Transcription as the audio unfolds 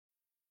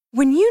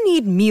When you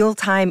need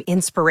mealtime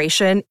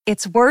inspiration,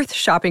 it's worth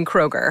shopping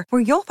Kroger,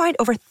 where you'll find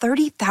over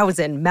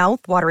 30,000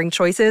 mouth-watering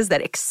choices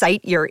that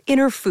excite your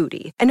inner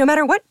foodie. And no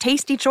matter what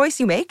tasty choice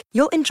you make,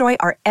 you'll enjoy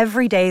our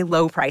everyday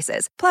low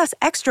prices, plus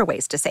extra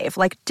ways to save,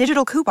 like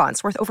digital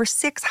coupons worth over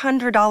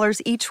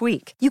 $600 each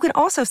week. You can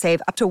also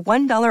save up to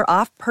 $1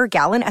 off per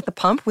gallon at the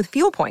pump with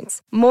fuel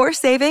points. More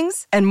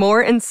savings and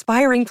more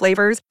inspiring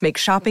flavors make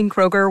shopping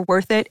Kroger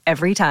worth it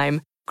every time.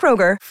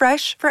 Kroger,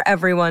 fresh for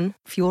everyone.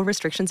 Fuel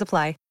restrictions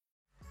apply.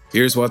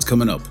 Here's what's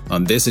coming up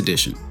on this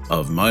edition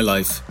of My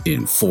Life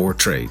in 4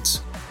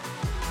 Trades.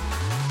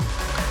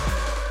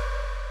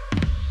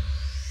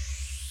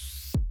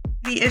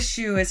 The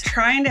issue is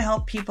trying to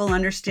help people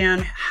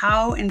understand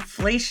how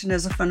inflation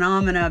as a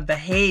phenomena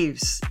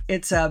behaves.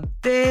 It's a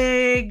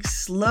big,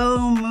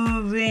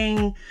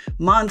 slow-moving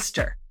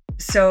monster.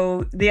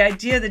 So the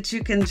idea that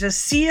you can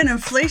just see an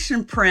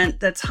inflation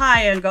print that's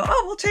high and go,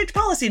 oh, we'll change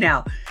policy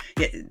now.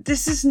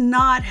 This is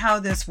not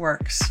how this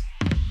works.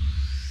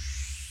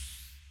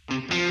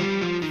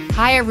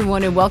 Hi,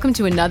 everyone, and welcome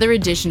to another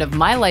edition of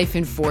My Life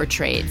in 4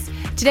 Trades.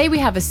 Today, we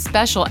have a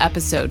special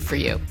episode for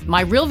you.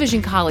 My Real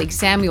Vision colleague,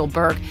 Samuel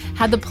Burke,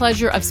 had the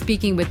pleasure of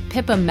speaking with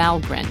Pippa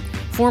Malmgren,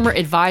 former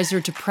advisor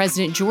to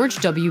President George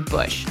W.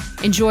 Bush.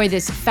 Enjoy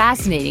this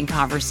fascinating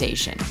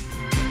conversation.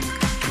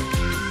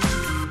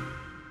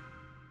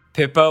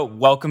 Pippa,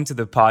 welcome to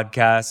the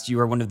podcast. You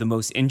are one of the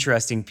most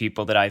interesting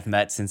people that I've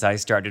met since I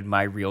started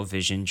my Real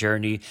Vision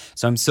journey.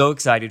 So I'm so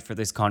excited for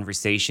this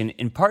conversation,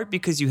 in part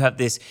because you have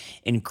this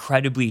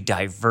incredibly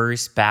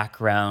diverse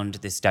background,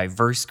 this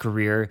diverse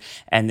career,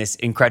 and this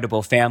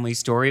incredible family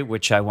story,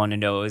 which I want to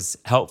know is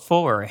helpful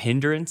or a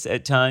hindrance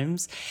at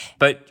times.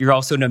 But you're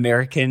also an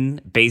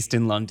American based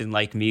in London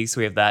like me, so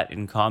we have that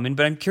in common.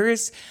 But I'm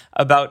curious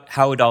about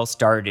how it all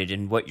started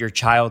and what your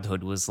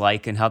childhood was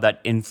like and how that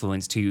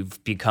influenced who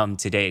you've become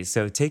today.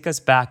 So take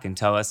us back and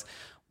tell us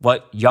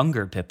what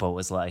younger Pippa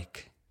was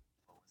like.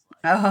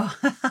 Oh,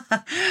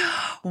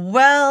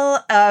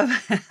 well,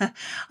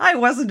 I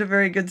wasn't a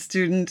very good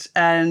student,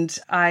 and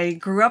I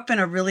grew up in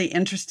a really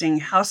interesting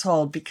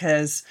household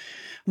because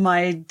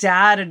my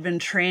dad had been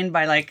trained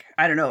by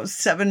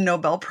 7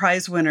 Nobel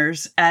Prize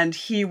winners, and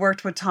he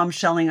worked with Tom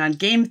Schelling on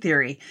game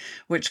theory,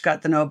 which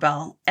got the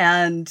Nobel.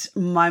 And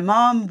my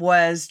mom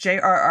was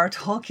J.R.R.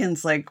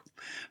 Tolkien's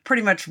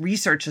pretty much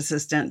research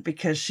assistant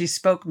because she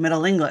spoke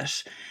Middle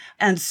English.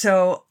 And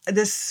so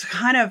this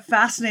kind of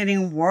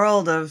fascinating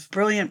world of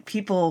brilliant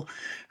people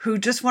who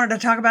just wanted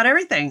to talk about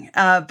everything.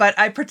 But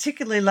I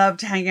particularly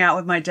loved hanging out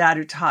with my dad,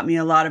 who taught me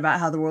a lot about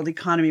how the world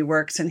economy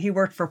works. And he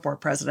worked for 4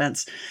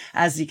 presidents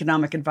as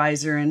economic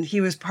advisor. And he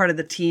was part of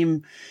the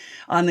team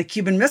on the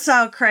Cuban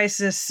Missile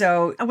Crisis.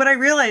 So what I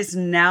realize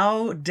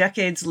now,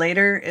 decades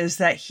later, is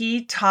that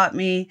he taught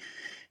me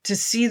to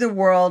see the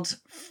world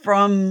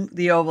from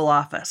the Oval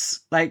Office,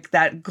 like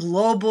that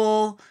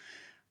global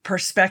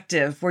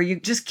perspective where you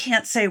just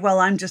can't say, well,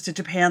 I'm just a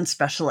Japan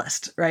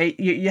specialist, right?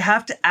 You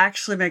have to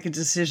actually make a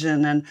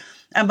decision. And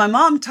my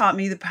mom taught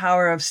me the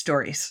power of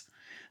stories.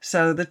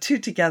 So the two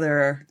together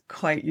are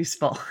quite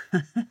useful.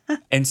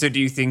 And so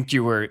do you think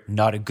you were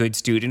not a good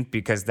student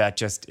because that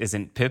just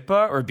isn't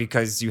Pippa, or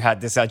because you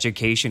had this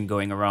education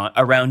going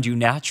around you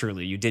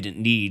naturally? You didn't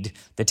need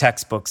the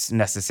textbooks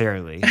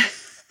necessarily.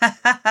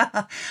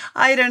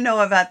 I don't know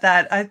about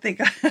that. I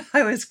think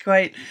I was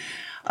quite...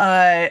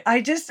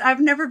 I've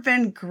never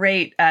been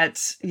great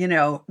at,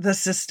 the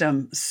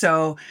system.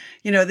 So,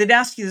 they'd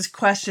ask you this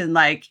question,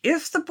 like,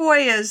 if the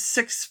boy is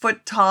 6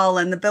 foot tall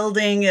and the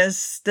building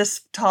is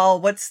this tall,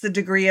 what's the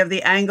degree of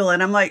the angle?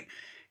 And I'm like,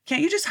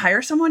 can't you just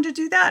hire someone to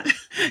do that?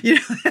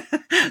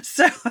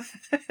 So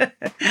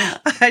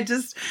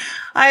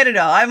I don't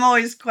know. I'm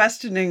always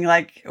questioning,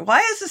 why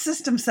is the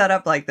system set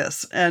up like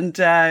this? And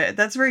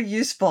that's very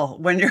useful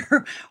when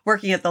you're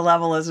working at the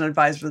level as an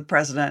advisor to the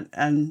president.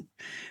 And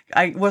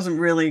I wasn't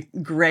really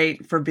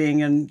great for being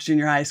in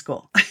junior high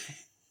school.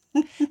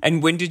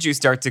 And when did you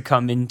start to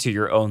come into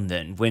your own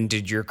then? When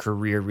did your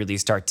career really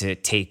start to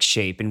take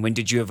shape? And when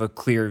did you have a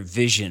clear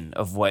vision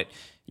of what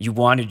you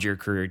wanted your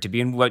career to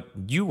be and what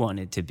you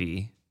wanted to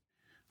be?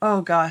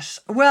 Oh, gosh.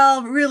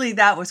 Well, really,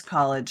 that was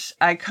college.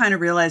 I kind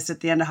of realized at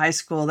the end of high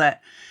school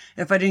that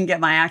if I didn't get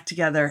my act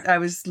together, I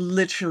was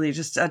literally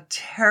just a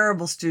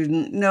terrible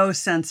student, no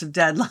sense of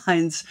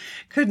deadlines,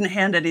 couldn't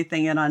hand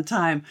anything in on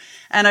time.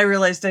 And I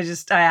realized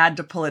I had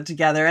to pull it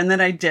together. And then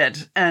I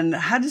did, and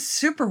had a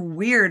super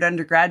weird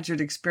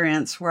undergraduate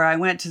experience where I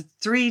went to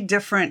 3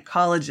 different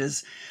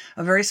colleges,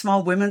 a very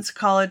small women's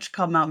college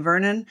called Mount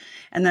Vernon.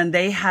 And then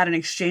they had an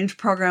exchange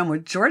program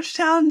with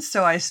Georgetown.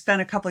 So I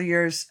spent a couple of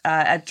years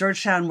at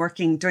Georgetown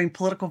doing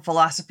political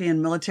philosophy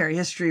and military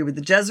history with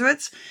the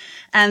Jesuits.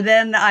 And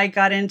then I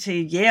got into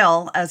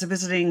Yale as a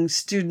visiting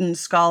student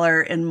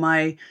scholar in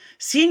my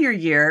senior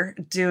year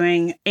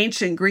doing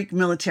ancient Greek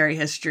military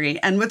history.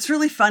 And what's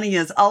really funny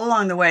is all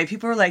along the way,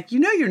 people were like,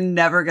 you're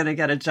never going to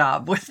get a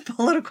job with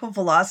political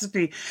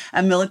philosophy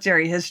and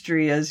military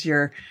history as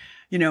your,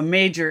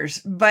 majors.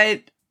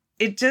 But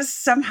it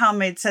just somehow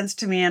made sense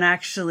to me. And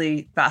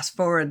actually, fast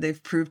forward,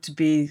 they've proved to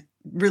be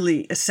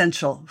really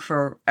essential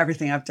for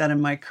everything I've done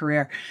in my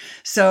career.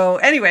 So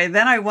anyway,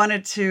 then I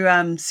wanted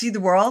to see the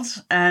world.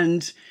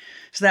 And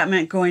so that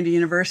meant going to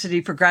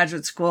university for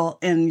graduate school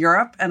in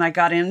Europe. And I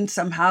got in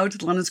somehow to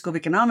the London School of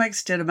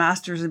Economics, did a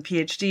master's and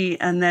PhD.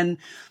 And then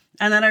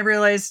I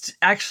realized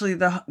actually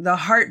the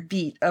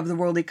heartbeat of the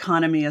world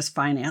economy is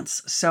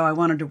finance. So I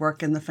wanted to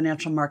work in the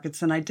financial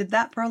markets, and I did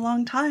that for a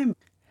long time.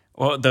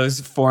 Well, those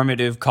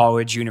formative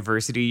college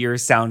university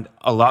years sound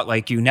a lot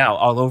like you now,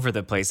 all over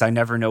the place. I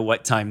never know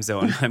what time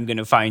zone I'm going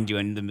to find you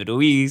in the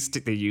Middle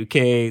East, the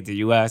UK, the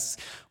US,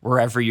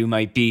 wherever you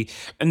might be.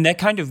 And that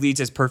kind of leads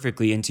us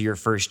perfectly into your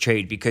first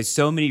trade, because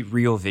so many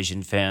Real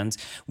Vision fans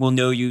will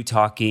know you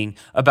talking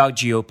about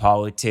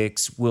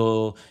geopolitics,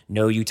 will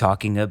know you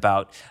talking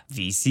about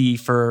VC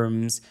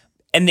firms,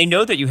 and they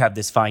know that you have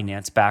this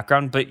finance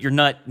background, but you're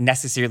not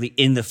necessarily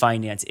in the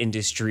finance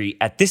industry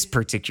at this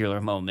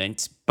particular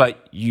moment.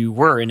 But you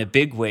were in a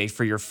big way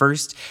for your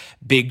first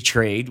big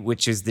trade,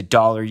 which is the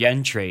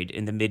dollar-yen trade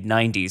in the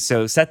mid-90s.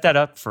 So set that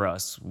up for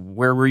us.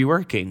 Where were you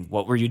working?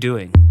 What were you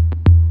doing?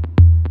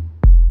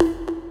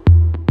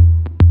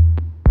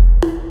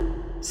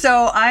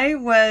 So I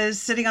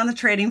was sitting on the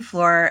trading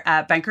floor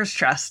at Bankers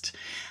Trust.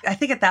 I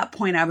think at that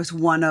point I was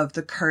one of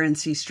the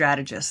currency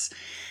strategists.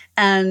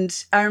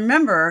 And I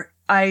remember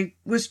I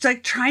was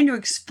like trying to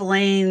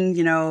explain,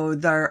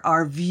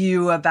 our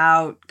view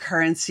about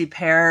currency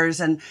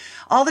pairs, and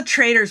all the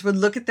traders would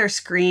look at their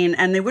screen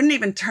and they wouldn't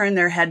even turn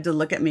their head to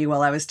look at me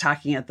while I was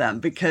talking at them,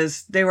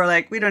 because they were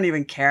like, we don't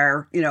even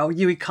care,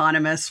 you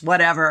economists,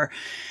 whatever.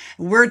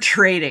 We're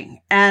trading.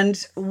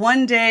 And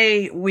one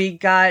day we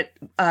got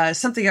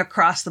something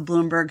across the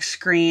Bloomberg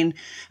screen,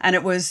 and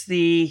it was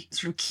the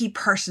sort of key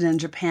person in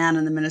Japan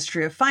in the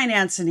Ministry of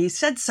Finance. And he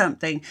said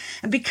something.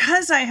 And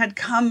because I had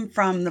come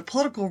from the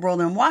political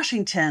world in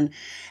Washington,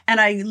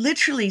 and I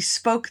literally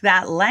spoke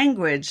that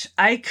language,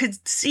 I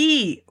could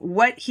see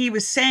what he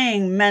was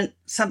saying meant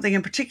something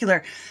in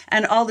particular.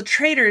 And all the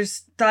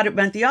traders thought it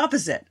meant the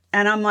opposite.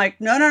 And I'm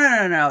like,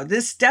 no.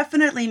 This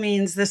definitely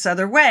means this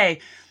other way.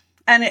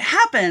 And it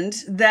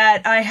happened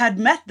that I had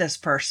met this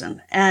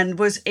person and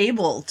was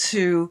able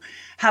to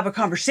have a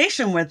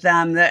conversation with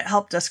them that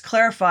helped us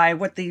clarify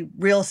what the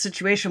real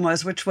situation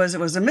was, which was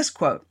it was a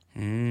misquote.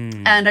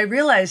 And I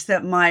realized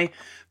that my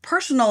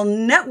personal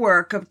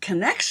network of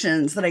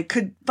connections, that I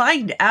could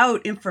find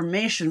out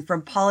information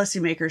from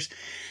policymakers.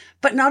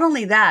 But not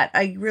only that,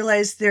 I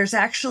realized there's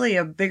actually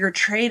a bigger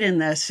trade in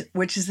this,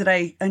 which is that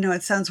I know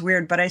it sounds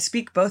weird, but I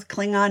speak both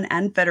Klingon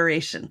and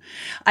Federation.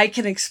 I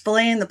can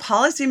explain the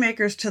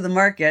policymakers to the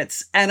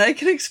markets, and I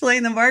can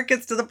explain the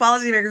markets to the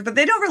policymakers, but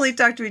they don't really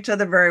talk to each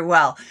other very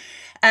well.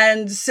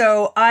 And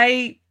so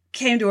I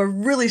came to a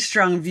really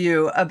strong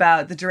view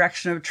about the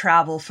direction of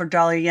travel for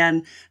dollar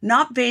yen,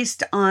 not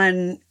based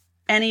on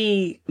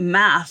any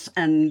math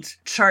and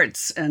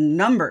charts and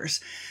numbers,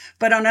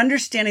 but on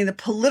understanding the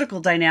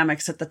political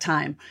dynamics at the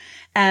time.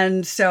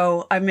 And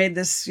so I made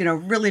this,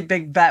 really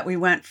big bet. We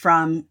went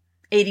from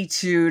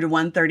 82 to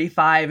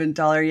 135 in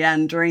dollar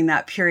yen during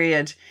that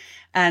period.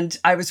 And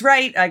I was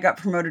right. I got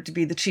promoted to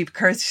be the chief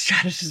currency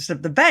strategist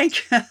of the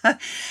bank.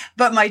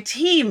 But my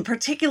team,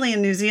 particularly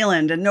in New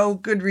Zealand, and no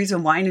good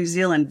reason why New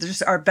Zealand,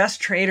 just our best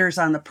traders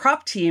on the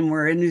prop team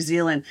were in New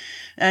Zealand.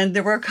 And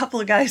there were a couple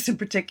of guys in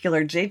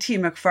particular, JT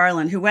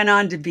McFarlane, who went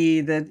on to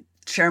be the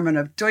chairman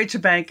of Deutsche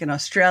Bank in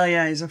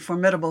Australia. He's a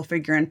formidable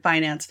figure in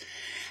finance.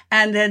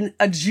 And then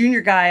a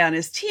junior guy on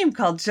his team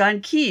called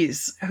John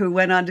Keyes, who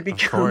went on to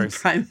become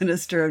Prime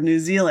Minister of New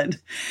Zealand.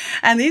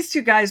 And these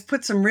two guys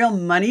put some real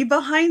money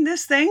behind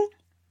this thing.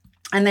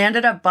 And they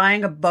ended up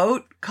buying a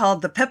boat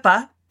called the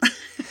Pippa.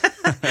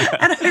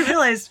 And I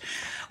realized,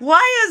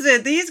 why is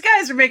it these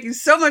guys are making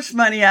so much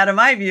money out of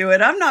my view,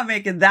 and I'm not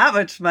making that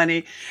much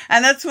money?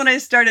 And that's when I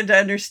started to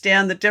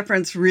understand the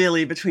difference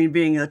really between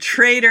being a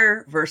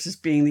trader versus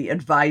being the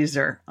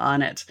advisor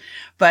on it.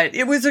 But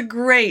it was a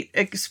great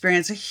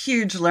experience, a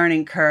huge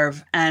learning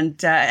curve.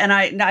 And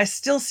I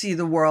still see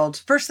the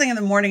world. First thing in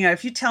the morning,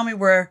 if you tell me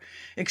where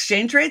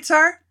exchange rates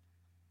are,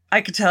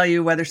 I could tell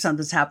you whether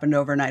something's happened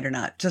overnight or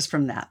not, just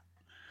from that.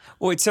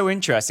 Well, it's so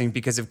interesting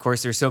because, of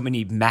course, there's so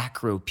many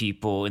macro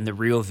people in the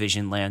Real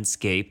Vision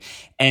landscape.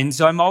 And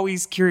so I'm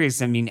always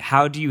curious,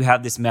 how do you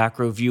have this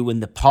macro view when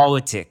the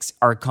politics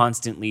are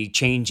constantly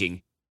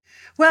changing?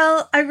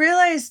 Well, I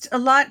realized a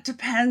lot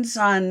depends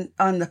on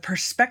the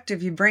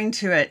perspective you bring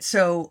to it.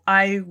 So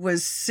I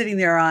was sitting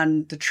there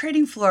on the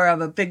trading floor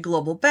of a big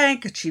global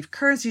bank, a chief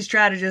currency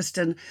strategist,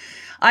 and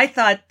I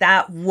thought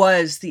that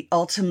was the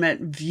ultimate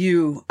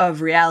view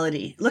of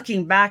reality.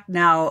 Looking back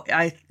now,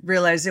 I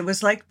realize it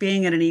was like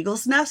being in an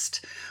eagle's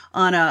nest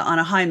on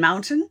a high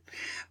mountain.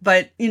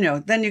 But,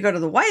 then you go to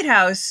the White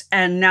House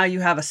and now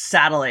you have a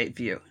satellite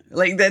view.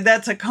 Like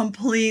that's a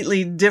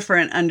completely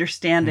different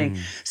understanding.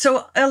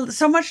 So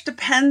much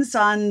depends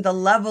on the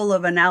level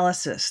of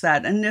analysis,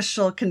 that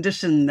initial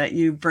condition that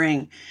you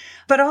bring.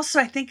 But also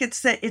I think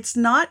it's that it's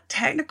not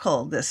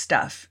technical, this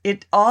stuff.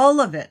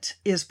 All of it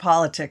is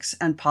politics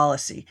and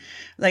policy.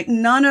 Like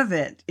none of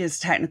it is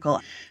technical.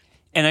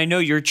 And I know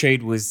your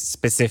trade was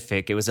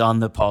specific. It was on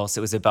the pulse.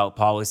 It was about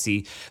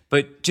policy.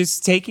 But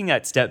just taking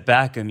that step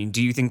back, I mean,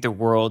 do you think the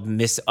world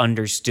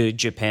misunderstood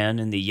Japan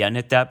and the yen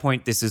at that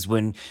point? This is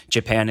when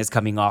Japan is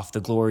coming off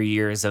the glory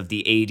years of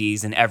the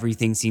 80s and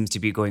everything seems to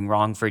be going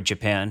wrong for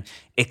Japan,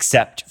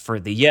 except for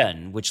the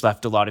yen, which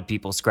left a lot of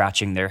people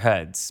scratching their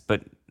heads.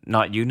 But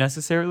not you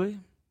necessarily?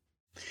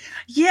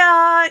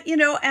 Yeah,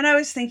 and I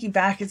was thinking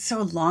back, it's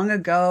so long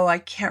ago, I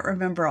can't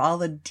remember all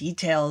the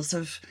details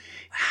of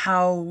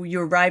how you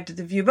arrived at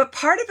the view, but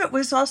part of it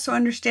was also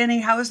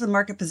understanding how is the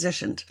market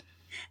positioned.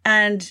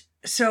 And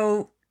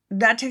so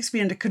that takes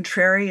me into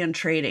contrarian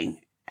trading.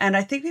 And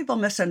I think people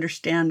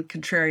misunderstand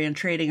contrarian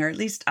trading, or at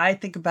least I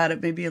think about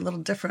it maybe a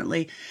little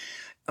differently.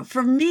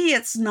 For me,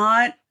 it's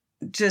not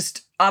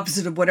just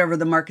opposite of whatever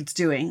the market's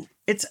doing.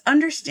 It's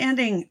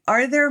understanding,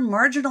 are there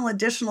marginal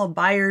additional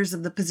buyers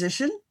of the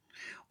position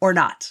or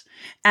not?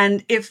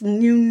 And if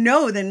you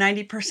know that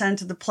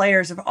 90% of the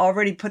players have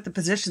already put the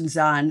positions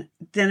on,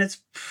 then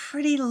it's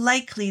pretty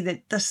likely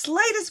that the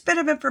slightest bit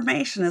of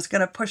information is going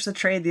to push the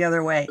trade the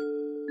other way.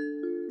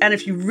 And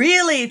if you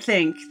really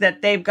think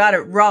that they've got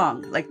it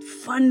wrong, like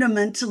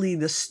fundamentally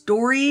the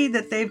story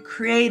that they've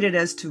created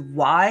as to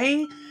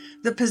why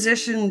the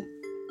position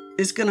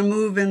is going to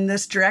move in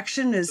this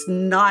direction is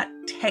not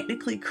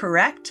technically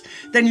correct,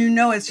 then you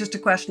know it's just a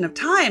question of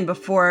time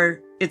before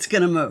it's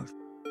going to move.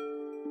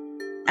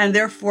 And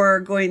therefore,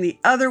 going the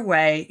other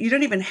way, you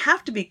don't even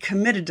have to be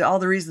committed to all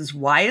the reasons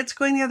why it's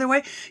going the other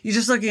way. You're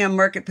just looking at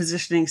market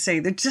positioning,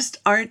 saying there just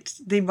aren't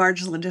the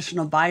marginal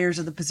additional buyers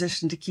of the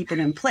position to keep it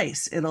in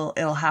place.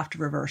 It'll have to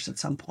reverse at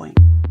some point.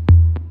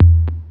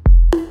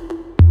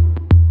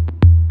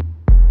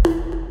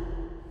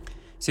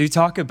 So you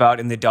talk about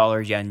in the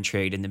dollar-yen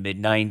trade in the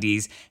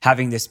mid-90s,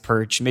 having this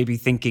perch, maybe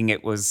thinking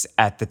it was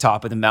at the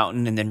top of the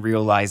mountain and then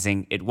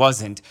realizing it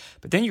wasn't.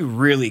 But then you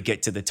really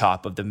get to the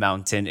top of the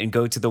mountain and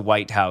go to the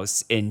White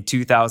House in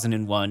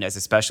 2001 as a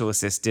special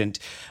assistant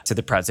to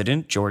the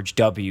president, George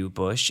W.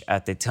 Bush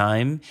at the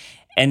time.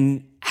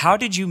 And how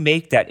did you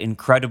make that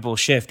incredible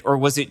shift? Or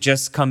was it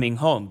just coming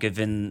home,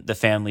 given the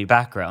family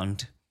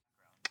background?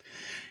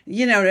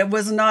 It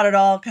was not at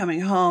all coming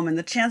home. And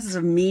the chances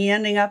of me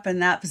ending up in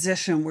that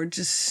position were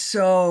just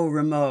so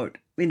remote.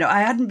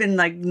 I hadn't been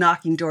like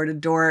knocking door to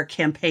door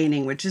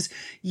campaigning, which is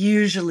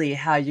usually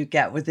how you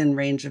get within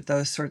range of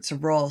those sorts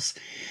of roles.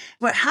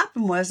 What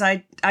happened was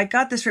I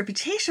got this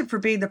reputation for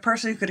being the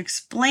person who could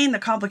explain the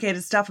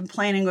complicated stuff in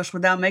plain English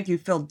without making you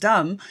feel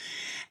dumb.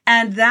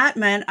 And that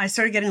meant I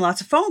started getting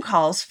lots of phone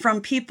calls from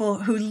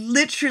people who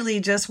literally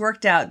just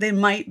worked out they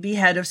might be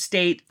head of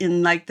state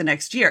in like the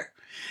next year.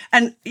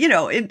 And,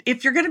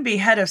 if you're going to be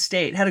head of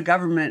state, head of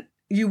government,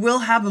 you will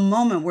have a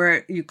moment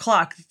where you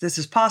clock this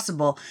is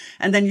possible,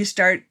 and then you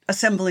start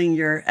assembling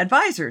your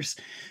advisors.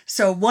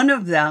 So one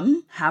of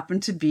them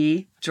happened to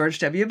be George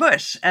W.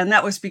 Bush. And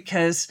that was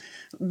because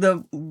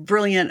the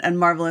brilliant and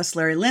marvelous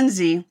Larry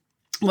Lindsay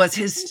was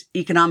his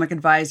economic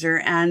advisor.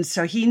 And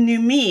so he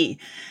knew me,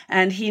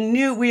 and he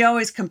knew we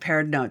always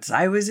compared notes.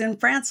 I was in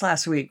France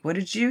last week. What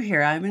did you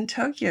hear? I'm in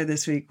Tokyo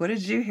this week. What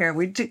did you hear?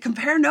 We did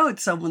compare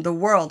notes on the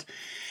world.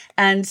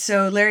 And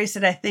so Larry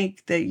said, I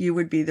think that you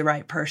would be the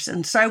right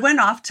person. So I went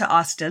off to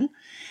Austin,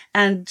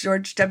 and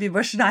George W.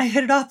 Bush and I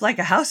hit it off like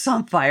a house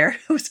on fire.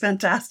 It was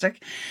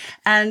fantastic.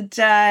 And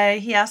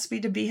he asked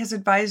me to be his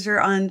advisor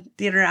on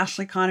the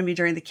international economy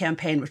during the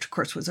campaign, which of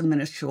course was a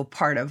minuscule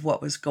part of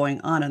what was going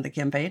on in the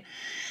campaign.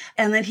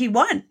 And then he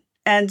won.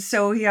 And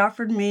so he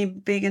offered me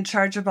being in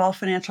charge of all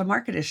financial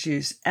market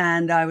issues.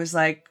 And I was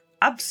like,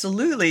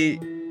 absolutely.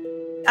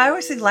 I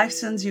always think life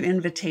sends you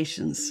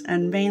invitations,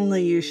 and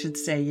mainly you should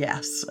say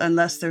yes,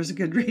 unless there's a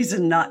good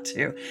reason not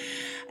to.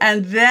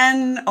 And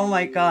then, oh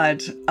my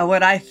God,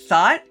 what I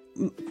thought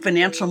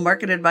financial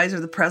market advisor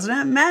to the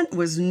president meant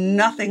was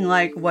nothing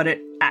like what it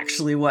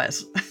actually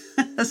was.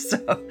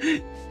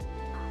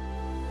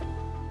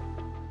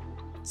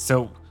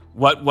 So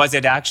what was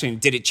it actually?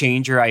 Did it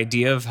change your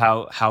idea of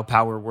how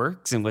power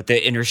works and what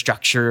the inner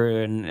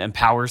structure and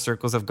power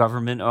circles of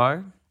government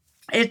are?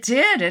 It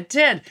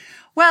did.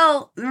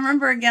 Well,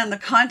 remember again the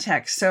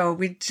context. So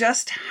we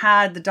just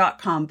had the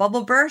dot-com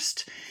bubble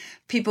burst.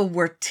 People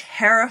were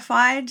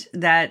terrified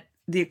that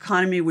the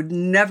economy would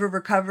never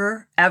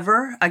recover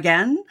ever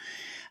again.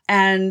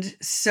 And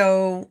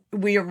so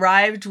we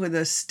arrived with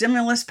a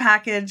stimulus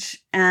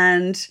package,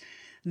 and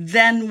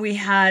then we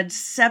had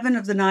 7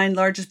 of the 9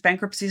 largest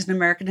bankruptcies in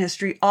American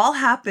history all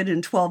happen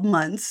in 12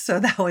 months. So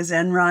that was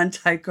Enron,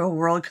 Tyco,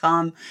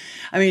 WorldCom.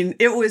 I mean,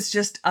 it was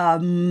just a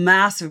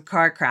massive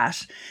car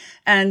crash.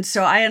 And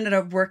so I ended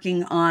up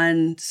working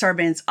on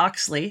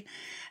Sarbanes-Oxley.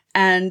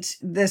 And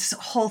this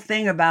whole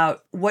thing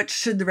about what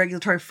should the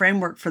regulatory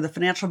framework for the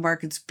financial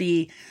markets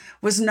be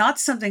was not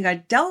something I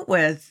dealt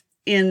with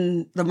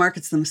in the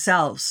markets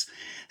themselves.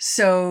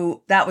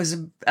 So that was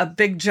a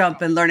big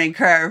jump and learning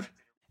curve.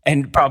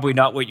 And probably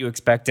not what you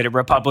expected a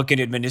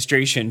Republican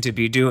administration to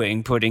be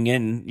doing, putting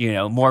in,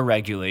 more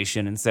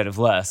regulation instead of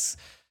less.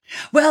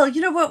 Well,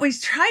 what we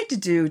tried to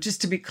do, just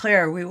to be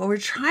clear, what we're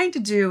trying to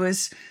do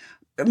is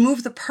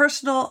move the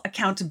personal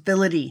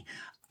accountability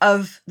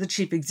of the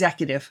chief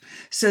executive.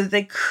 So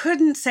they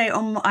couldn't say,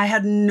 oh, I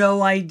had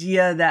no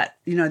idea that,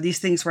 these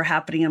things were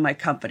happening in my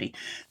company.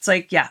 It's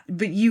like, yeah,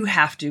 but you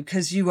have to,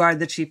 because you are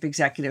the chief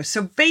executive.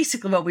 So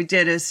basically what we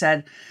did is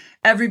said,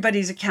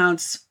 everybody's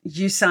accounts,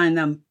 you sign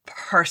them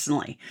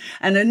personally.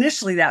 And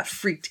initially that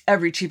freaked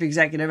every chief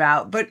executive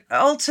out. But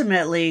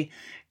ultimately,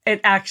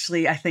 it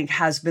actually, I think,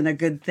 has been a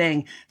good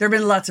thing. There have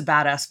been lots of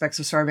bad aspects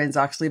of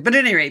Sarbanes-Oxley. But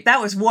at any rate,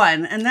 that was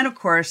one. And then, of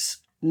course,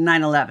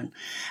 9/11.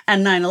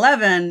 And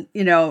 9/11,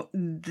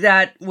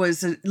 that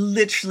was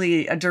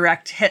literally a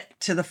direct hit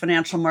to the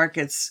financial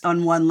markets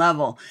on one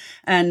level.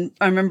 And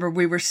I remember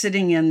we were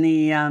sitting in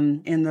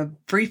the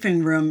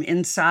briefing room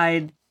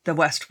inside the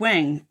West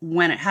Wing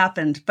when it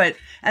happened. But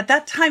at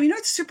that time,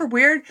 it's super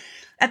weird.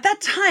 At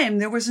that time,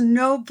 there was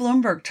no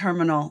Bloomberg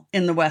terminal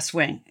in the West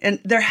Wing. And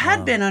there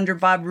had been under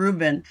Bob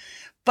Rubin,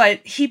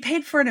 but he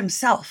paid for it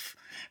himself,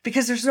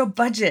 because there's no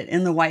budget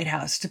in the White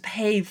House to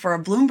pay for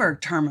a Bloomberg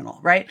terminal,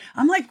 right?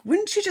 I'm like,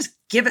 wouldn't you just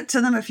give it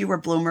to them if you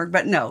were Bloomberg?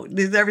 But no,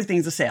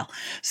 everything's a sale.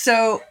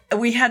 So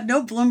we had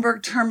no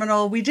Bloomberg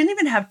terminal. We didn't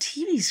even have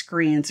TV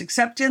screens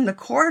except in the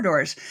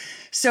corridors.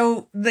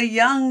 So the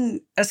young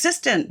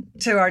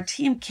assistant to our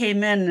team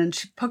came in and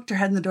she poked her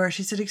head in the door.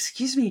 She said,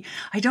 excuse me,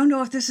 I don't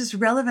know if this is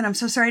relevant. I'm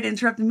so sorry to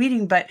interrupt the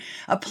meeting, but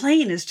a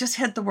plane has just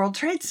hit the World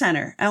Trade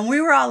Center. And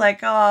we were all like,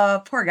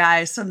 oh, poor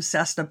guy, some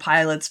Cessna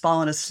pilot's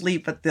fallen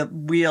asleep at the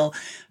wheel.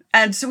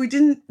 And so we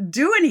didn't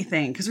do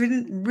anything because we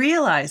didn't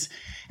realize.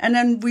 And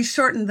then we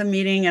shortened the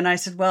meeting and I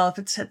said, well, if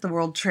it's hit the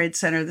World Trade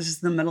Center, this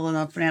is the middle of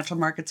the financial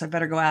markets, I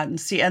better go out and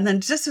see. And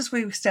then just as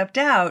we stepped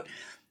out,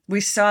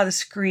 we saw the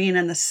screen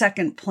and the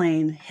second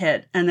plane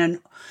hit. And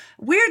then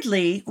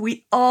weirdly,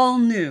 we all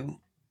knew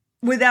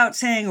without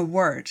saying a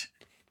word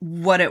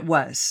what it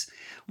was.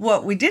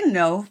 What we didn't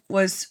know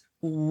was,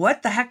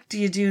 what the heck do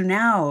you do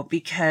now?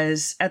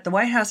 Because at the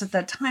White House at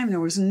that time, there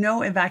was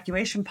no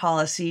evacuation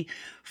policy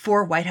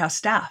for White House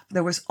staff.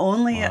 There was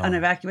only an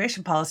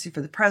evacuation policy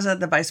for the president,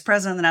 the vice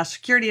president, the national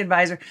security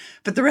advisor.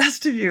 But the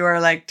rest of you are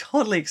like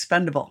totally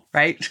expendable,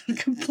 right?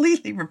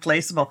 Completely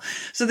replaceable.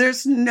 So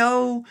there's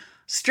no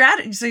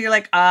strategy. So you're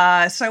like,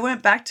 so I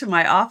went back to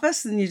my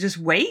office and you just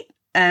wait.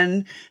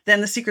 And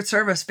then the Secret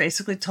Service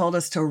basically told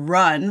us to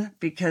run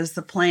because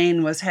the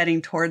plane was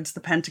heading towards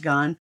the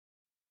Pentagon.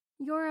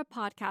 You're a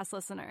podcast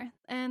listener,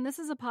 and this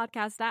is a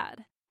podcast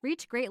ad.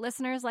 Reach great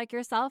listeners like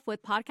yourself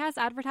with podcast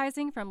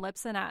advertising from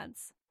Libsyn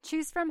Ads.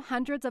 Choose from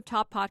hundreds of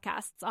top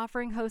podcasts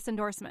offering host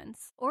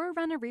endorsements, or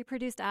run a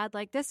reproduced ad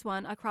like this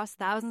one across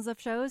thousands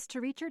of shows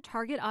to reach your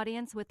target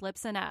audience with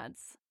Libsyn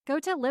Ads. Go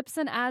to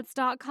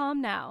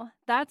libsynads.com now.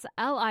 That's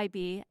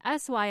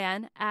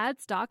LIBSYN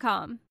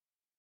ads.com.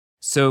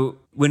 So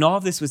when all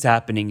of this was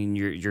happening and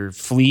you're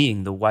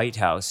fleeing the White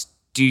House,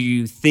 do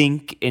you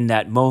think in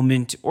that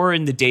moment or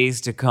in the days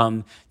to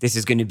come, this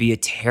is going to be a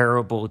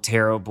terrible,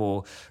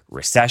 terrible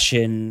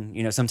recession,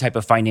 some type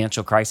of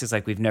financial crisis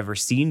like we've never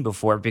seen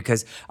before?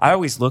 Because I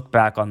always look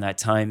back on that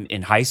time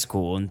in high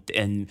school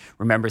and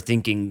remember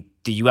thinking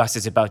the U.S.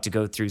 is about to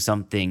go through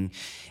something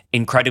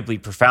incredibly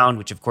profound,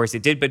 which of course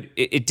it did, but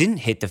it didn't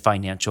hit the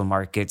financial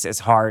markets as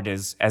hard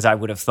as I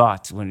would have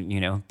thought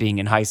when, being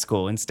in high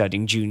school and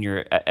studying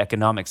junior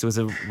economics. It was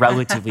a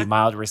relatively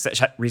mild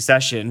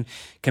recession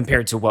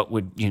compared to what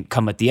would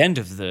come at the end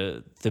of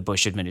the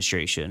Bush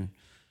administration.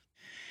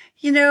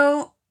 In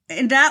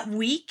that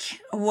week,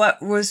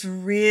 what was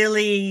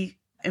really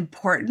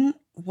important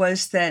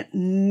was that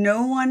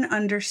no one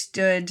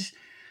understood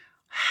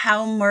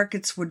how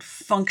markets would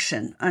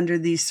function under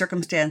these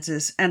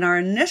circumstances. And our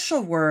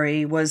initial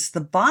worry was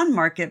the bond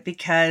market,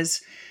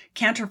 because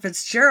Cantor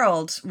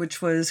Fitzgerald,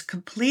 which was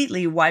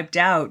completely wiped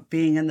out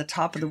being in the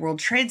top of the World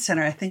Trade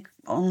Center, I think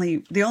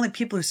the only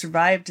people who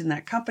survived in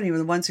that company were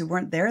the ones who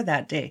weren't there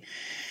that day.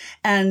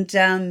 And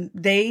I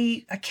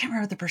can't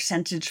remember the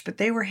percentage, but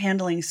they were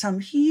handling some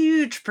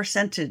huge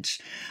percentage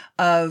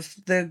of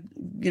the,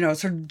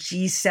 sort of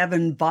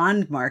G7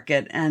 bond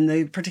market and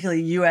the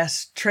particularly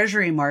U.S.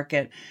 Treasury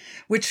market,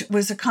 which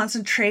was a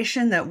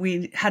concentration that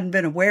we hadn't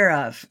been aware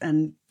of.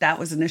 And that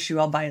was an issue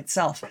all by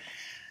itself.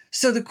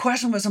 So the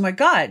question was, oh my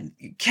God,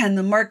 can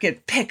the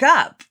market pick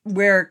up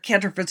where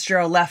Cantor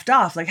Fitzgerald left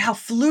off? Like, how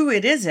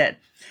fluid is it?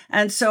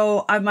 And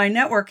so my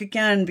network,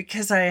 again,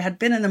 because I had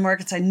been in the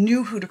markets, I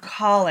knew who to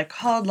call. I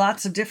called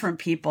lots of different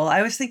people. I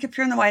always think if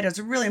you're in the White House, it's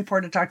really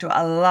important to talk to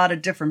a lot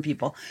of different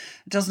people.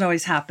 It doesn't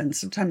always happen.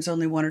 Sometimes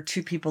only one or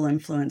two people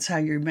influence how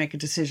you make a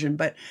decision.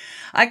 But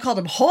I called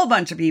a whole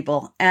bunch of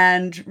people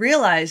and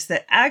realized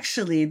that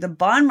actually the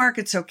bond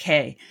market's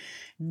okay.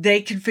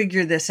 They can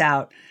figure this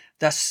out.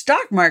 The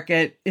stock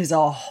market is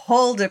a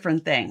whole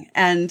different thing.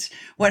 And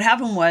what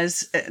happened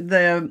was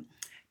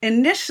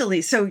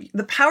initially, so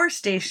the power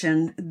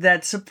station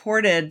that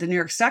supported the New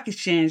York Stock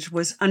Exchange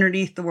was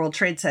underneath the World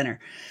Trade Center.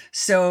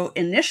 So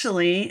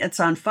initially it's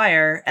on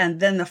fire, and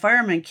then the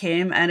firemen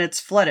came and it's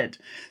flooded.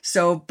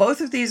 So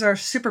both of these are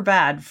super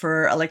bad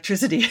for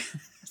electricity.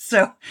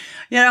 So,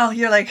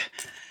 you're like,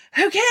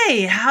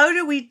 okay, how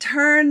do we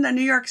turn the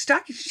New York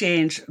Stock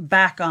Exchange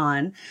back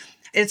on?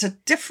 It's a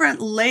different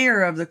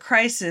layer of the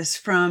crisis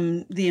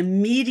from the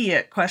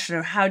immediate question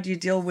of how do you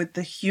deal with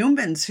the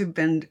humans who've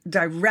been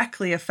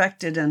directly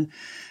affected and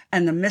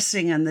the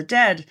missing and the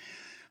dead.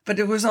 But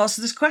it was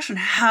also this question,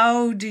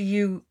 how do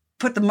you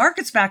put the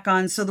markets back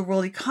on so the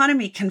world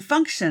economy can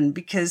function?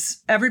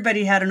 Because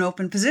everybody had an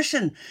open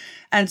position.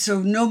 And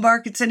so no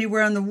markets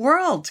anywhere in the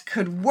world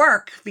could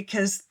work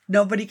because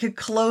nobody could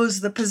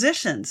close the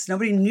positions.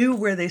 Nobody knew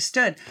where they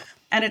stood.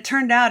 And it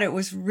turned out it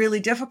was really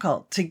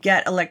difficult to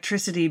get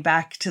electricity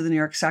back to the New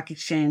York Stock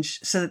Exchange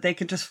so that they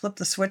could just flip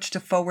the switch to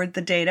forward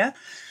the data.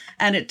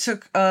 And it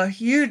took a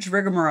huge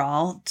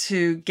rigmarole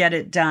to get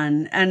it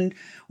done. And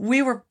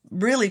we were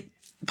really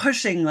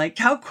pushing, like,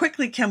 how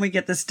quickly can we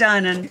get this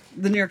done? And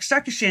the New York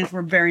Stock Exchange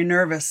were very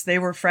nervous. They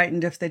were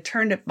frightened if they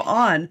turned it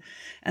on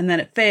and then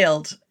it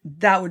failed,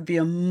 that would be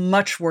a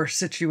much worse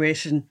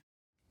situation.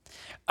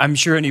 I'm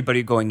sure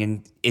anybody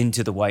going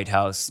into the White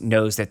House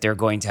knows that they're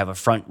going to have a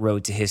front row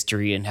to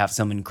history and have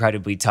some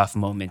incredibly tough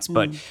moments,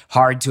 but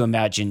hard to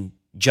imagine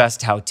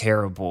just how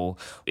terrible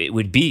it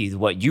would be,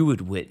 what you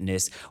would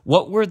witness.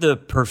 What were the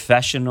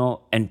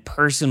professional and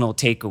personal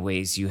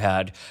takeaways you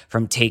had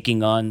from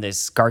taking on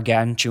this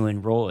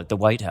gargantuan role at the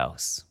White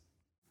House?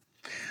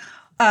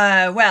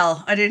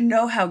 Well, I didn't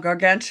know how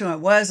gargantuan it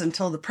was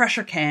until the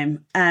pressure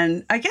came.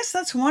 And I guess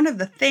that's one of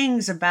the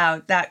things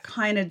about that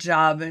kind of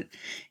job.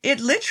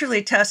 It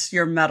literally tests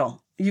your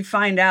mettle. You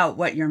find out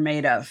what you're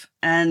made of.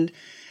 And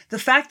the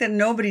fact that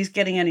nobody's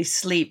getting any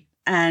sleep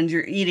and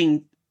you're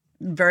eating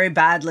very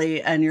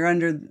badly and you're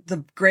under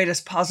the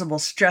greatest possible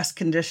stress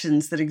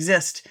conditions that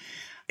exist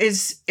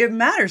it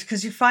matters,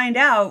 because you find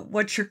out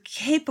what you're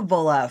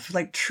capable of,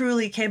 like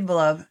truly capable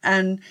of.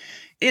 And,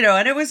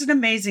 and it was an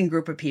amazing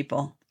group of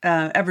people.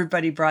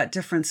 Everybody brought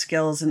different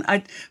skills. And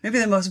maybe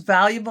the most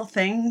valuable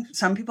thing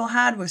some people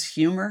had was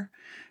humor,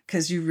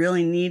 because you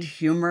really need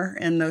humor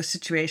in those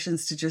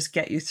situations to just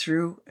get you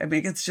through. I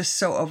mean, it's just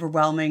so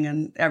overwhelming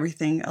and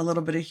everything. A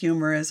little bit of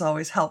humor is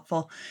always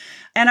helpful.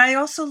 And I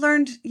also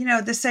learned,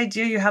 this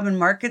idea you have in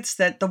markets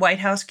that the White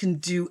House can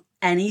do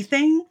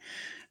anything.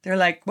 They're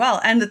like,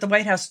 well, and that the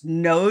White House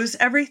knows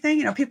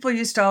everything. People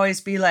used to always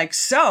be like,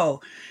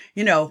 so,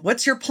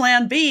 what's your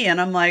plan B?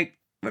 And I'm like,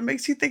 what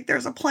makes you think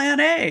there's a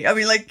plan A? I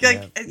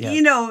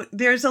mean,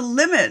 there's a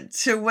limit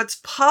to what's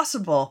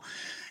possible.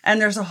 And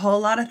there's a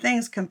whole lot of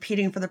things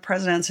competing for the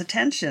president's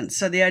attention.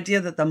 So the idea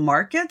that the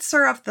markets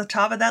are off the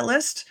top of that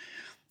list,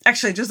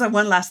 actually, just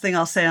one last thing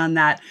I'll say on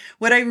that.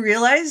 What I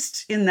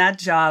realized in that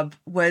job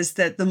was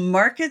that the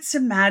markets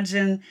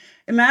imagine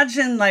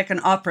like an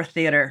opera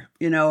theater,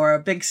 or a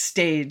big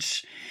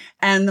stage.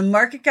 And the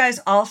market guys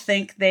all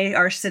think they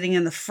are sitting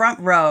in the front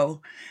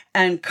row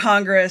and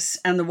Congress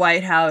and the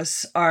White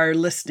House are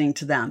listening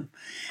to them.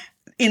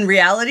 In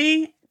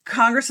reality,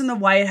 Congress and the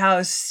White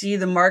House see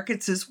the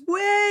markets as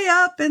way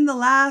up in the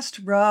last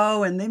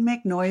row, and they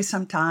make noise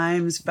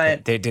sometimes,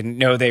 but they didn't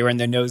know they were in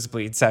the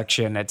nosebleed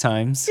section at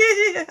times.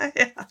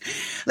 Yeah.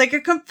 Like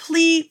a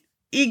complete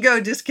ego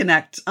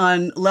disconnect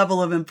on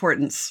level of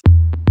importance.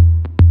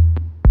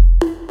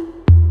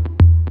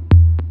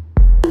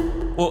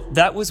 Well,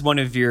 that was one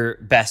of your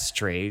best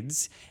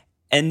trades.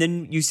 And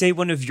then you say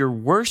one of your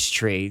worst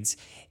trades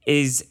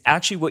is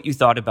actually what you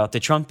thought about the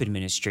Trump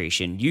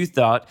administration. You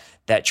thought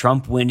that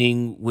Trump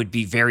winning would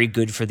be very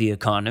good for the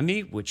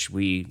economy, which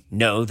we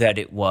know that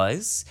it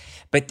was,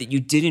 but that you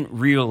didn't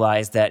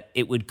realize that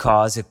it would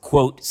cause a,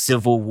 quote,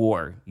 civil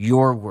war.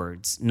 Your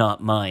words,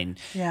 not mine.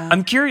 Yeah.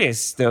 I'm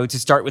curious, though, to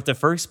start with the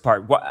first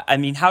part.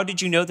 How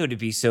did you know that it'd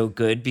be so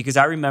good? Because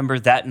I remember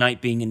that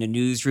night being in the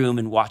newsroom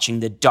and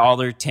watching the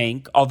dollar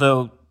tank,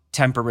 although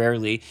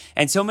temporarily,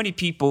 and so many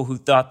people who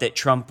thought that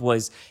Trump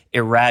was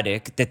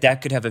erratic, that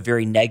could have a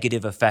very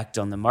negative effect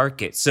on the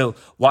market. So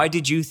why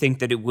did you think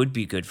that it would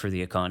be good for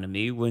the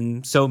economy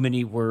when so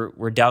many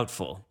were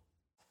doubtful?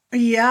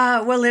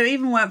 Yeah, well, it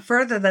even went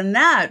further than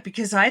that,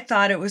 because I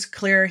thought it was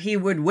clear he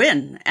would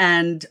win,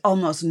 and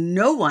almost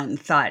no one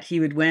thought he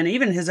would win.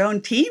 Even his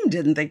own team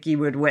didn't think he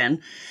would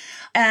win.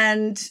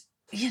 And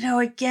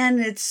again,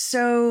 it's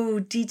so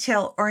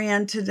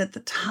detail-oriented at the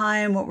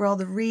time. What were all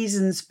the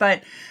reasons?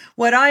 But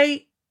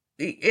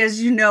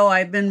as you know,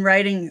 I've been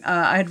writing,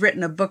 I had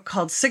written a book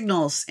called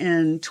Signals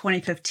in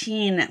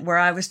 2015, where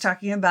I was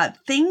talking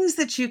about things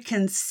that you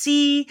can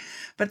see,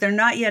 but they're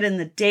not yet in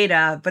the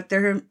data, but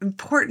they're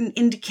important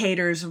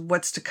indicators of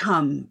what's to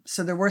come.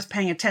 So they're worth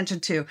paying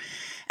attention to.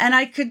 And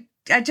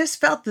I just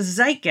felt the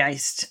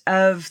zeitgeist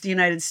of the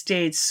United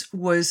States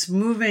was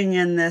moving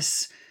in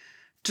this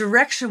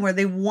direction where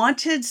they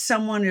wanted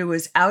someone who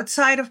was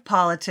outside of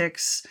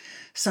politics,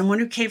 someone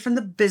who came from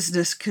the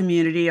business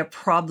community, a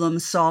problem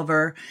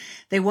solver.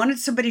 They wanted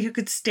somebody who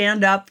could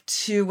stand up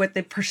to what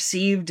they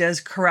perceived as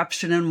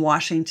corruption in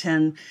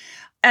Washington.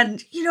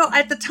 And,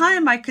 at the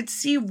time, I could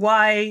see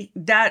why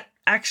that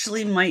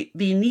actually might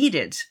be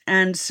needed.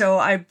 And so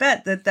I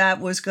bet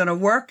that was going to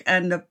work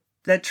and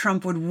that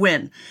Trump would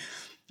win.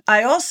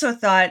 I also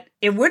thought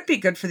it would be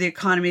good for the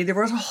economy. There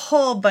was a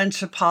whole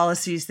bunch of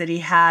policies that he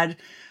had: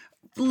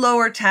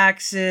 lower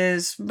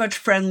taxes, much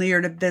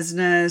friendlier to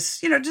business,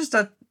 just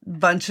a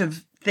bunch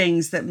of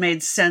things that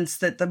made sense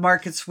that the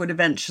markets would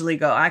eventually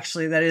go,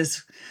 actually, that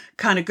is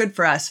kind of good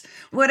for us.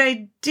 What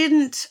I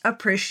didn't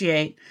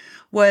appreciate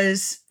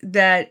was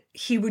that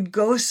he would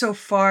go so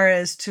far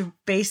as to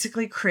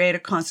basically create a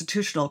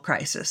constitutional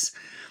crisis.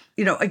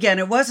 Again,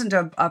 it wasn't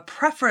a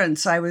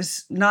preference. I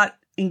was not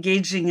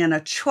engaging in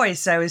a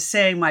choice. I was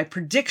saying my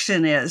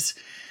prediction is,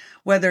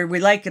 whether we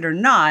like it or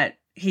not,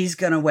 he's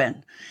going to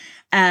win.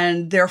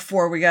 And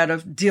therefore, we got to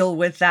deal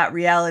with that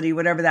reality,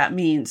 whatever that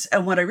means.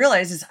 And what I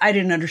realized is I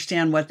didn't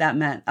understand what that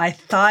meant. I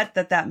thought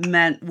that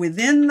meant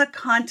within the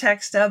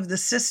context of the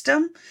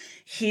system,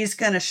 he's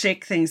going to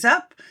shake things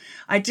up.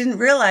 I didn't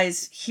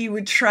realize he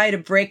would try to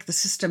break the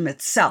system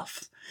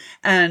itself.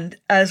 And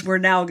as we're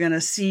now going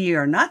to see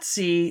or not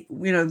see,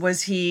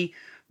 was he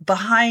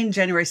behind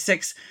January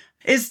 6th?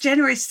 Is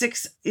January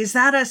 6th, is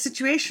that a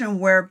situation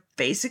where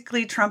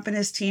basically Trump and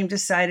his team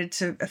decided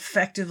to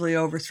effectively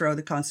overthrow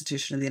the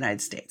Constitution of the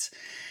United States?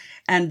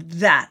 And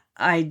that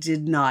I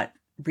did not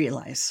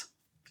realize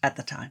at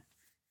the time.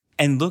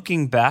 And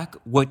looking back,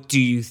 what do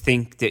you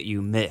think that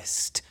you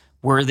missed?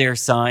 Were there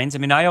signs? I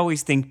mean, I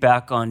always think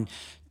back on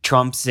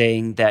Trump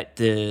saying that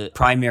the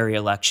primary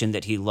election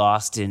that he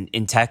lost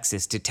in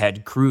Texas to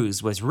Ted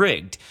Cruz was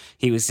rigged.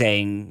 He was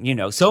saying,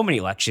 so many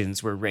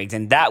elections were rigged.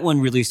 And that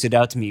one really stood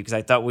out to me because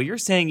I thought, well, you're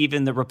saying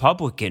even the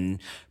Republican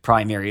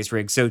primary is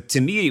rigged. So to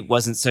me, it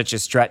wasn't such a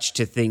stretch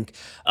to think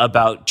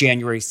about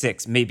January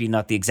 6th, maybe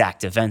not the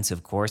exact events,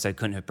 of course. I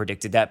couldn't have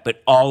predicted that.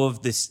 But all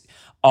of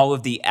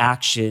the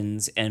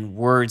actions and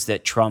words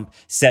that Trump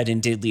said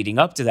and did leading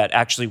up to that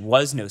actually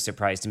was no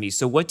surprise to me.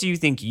 So what do you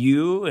think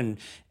you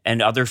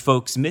and other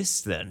folks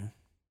missed then?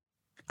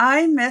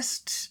 I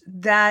missed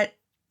that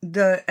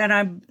and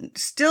I'm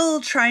still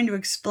trying to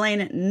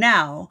explain it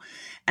now.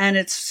 And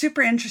it's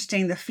super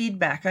interesting, the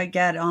feedback I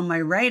get on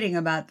my writing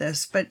about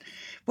this. But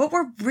what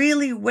we're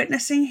really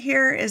witnessing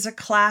here is a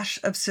clash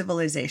of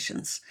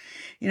civilizations.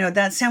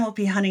 That Samuel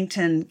P.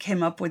 Huntington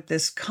came up with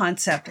this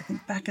concept, I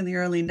think back in the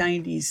early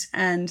 90s.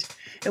 And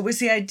it was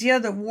the idea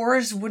that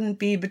wars wouldn't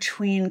be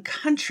between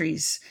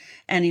countries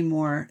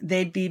anymore.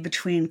 They'd be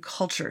between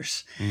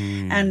cultures.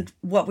 And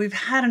what we've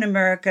had in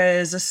America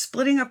is a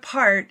splitting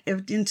apart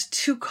into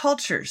two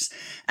cultures.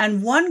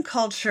 And one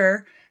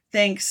culture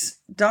thinks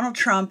Donald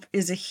Trump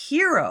is a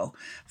hero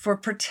for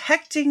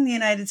protecting the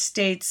United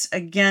States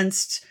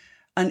against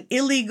an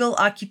illegal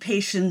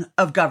occupation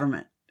of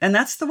government. And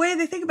that's the way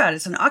they think about it.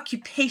 It's an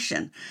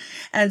occupation.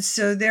 And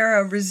so they're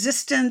a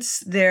resistance,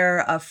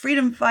 they're a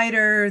freedom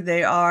fighter,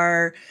 they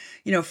are,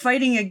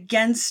 fighting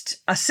against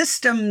a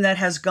system that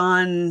has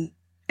gone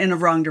in a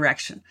wrong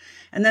direction.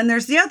 And then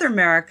there's the other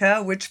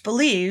America, which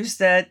believes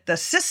that the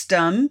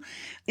system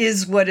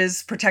is what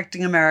is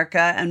protecting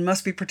America and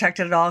must be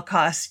protected at all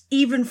costs,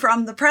 even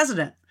from the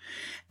president.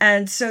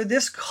 And so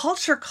this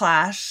culture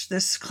clash,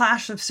 this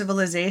clash of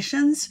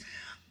civilizations,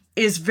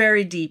 is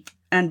very deep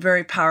and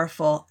very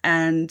powerful,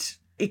 and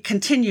it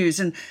continues.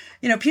 And,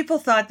 people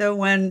thought that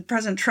when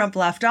President Trump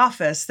left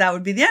office, that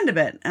would be the end of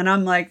it. And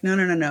I'm like,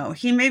 no.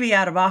 He may be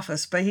out of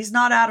office, but he's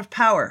not out of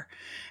power.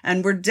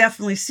 And we're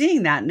definitely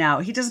seeing that now.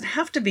 He doesn't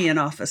have to be in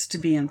office to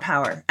be in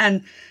power.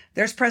 And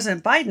there's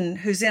President Biden,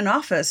 who's in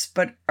office,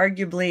 but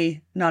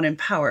arguably not in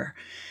power.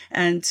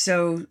 And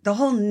so the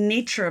whole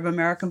nature of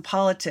American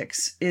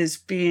politics is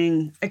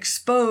being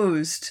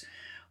exposed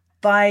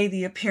by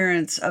the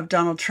appearance of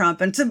Donald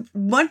Trump. And so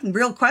one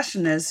real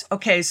question is,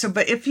 okay,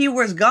 but if he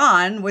was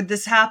gone, would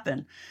this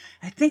happen?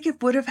 I think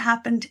it would have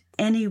happened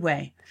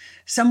anyway.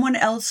 Someone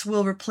else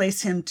will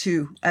replace him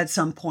too at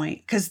some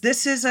point, because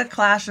this is a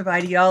clash of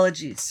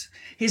ideologies.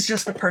 He's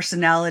just the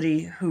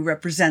personality who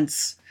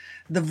represents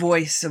the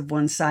voice of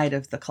one side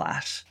of the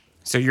clash.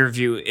 So your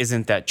view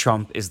isn't that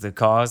Trump is the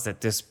cause,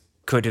 that this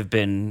could have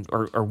been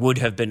or would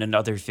have been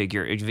another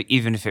figure,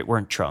 even if it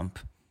weren't Trump?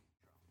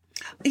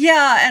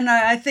 Yeah, and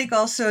I think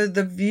also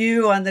the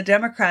view on the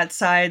Democrat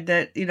side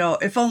that,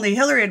 if only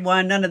Hillary had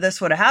won, none of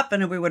this would have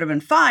happened and we would have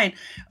been fine,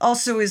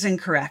 also is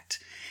incorrect.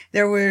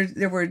 There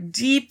were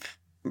deep,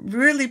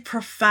 really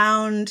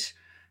profound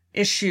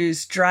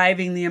issues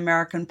driving the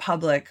American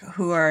public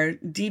who are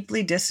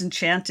deeply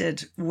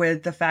disenchanted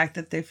with the fact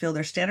that they feel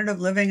their standard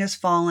of living has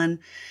fallen.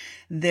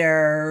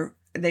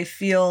 They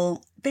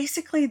feel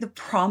basically the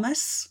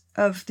promise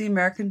of the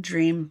American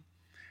dream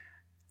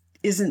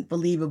isn't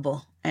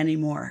believable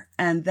anymore.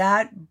 And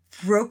that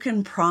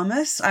broken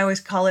promise, I always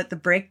call it the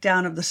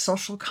breakdown of the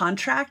social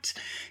contract.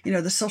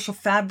 The social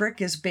fabric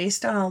is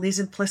based on all these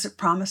implicit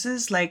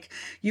promises, like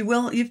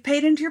you've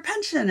paid into your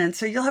pension, and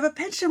so you'll have a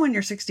pension when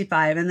you're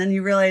 65. And then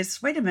you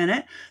realize, wait a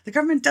minute, the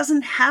government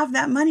doesn't have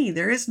that money.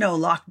 There is no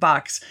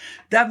lockbox.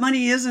 That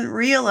money isn't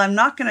real. I'm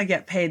not going to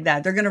get paid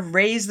that. They're going to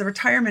raise the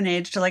retirement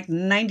age to like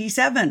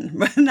 97,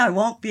 and I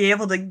won't be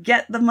able to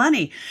get the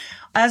money.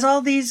 As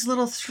all these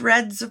little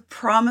threads of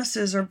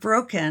promises are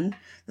broken,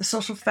 the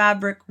social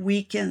fabric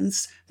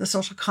weakens, the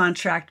social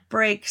contract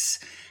breaks,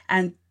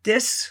 and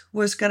this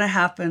was going to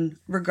happen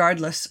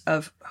regardless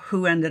of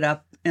who ended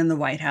up in the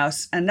White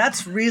House. And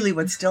that's really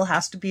what still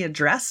has to be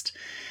addressed.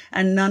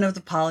 And none of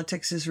the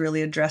politics is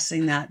really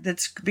addressing that.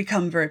 That's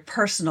become very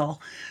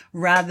personal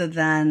rather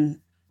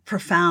than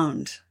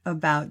profound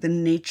about the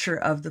nature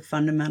of the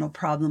fundamental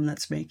problem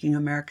that's making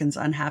Americans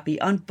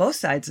unhappy on both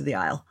sides of the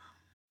aisle.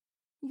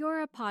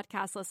 You're a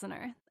podcast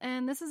listener,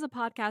 and this is a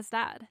podcast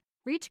ad.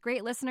 Reach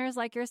great listeners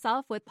like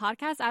yourself with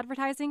podcast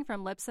advertising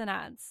from Libsyn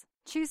Ads.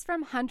 Choose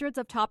from hundreds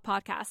of top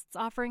podcasts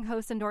offering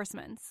host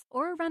endorsements,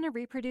 or run a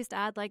reproduced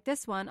ad like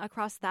this one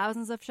across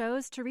thousands of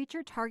shows to reach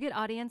your target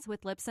audience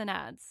with Libsyn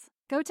Ads.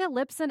 Go to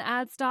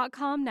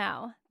libsynads.com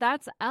now.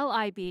 That's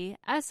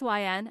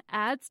LIBSYN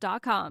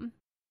ads.com.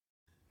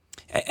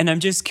 And I'm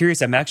just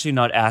curious, I'm actually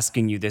not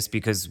asking you this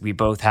because we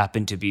both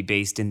happen to be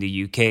based in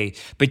the UK,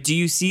 but do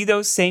you see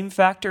those same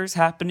factors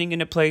happening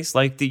in a place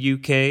like the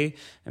UK?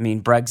 I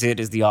mean, Brexit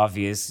is the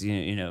obvious,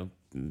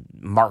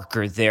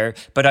 marker there,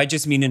 but I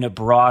just mean in a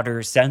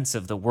broader sense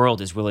of the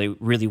world is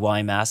really why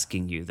I'm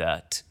asking you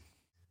that.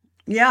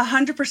 Yeah,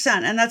 100%.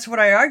 And that's what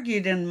I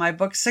argued in my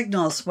book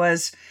Signals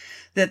was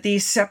that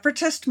these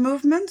separatist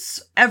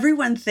movements,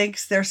 everyone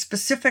thinks they're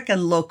specific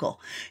and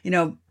local.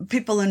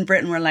 People in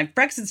Britain were like,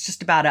 Brexit's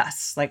just about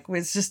us. Like,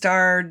 it's just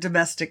our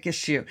domestic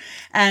issue.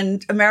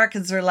 And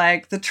Americans are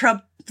like, the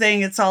Trump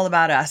thing, it's all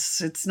about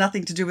us. It's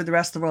nothing to do with the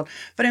rest of the world.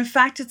 But in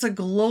fact, it's a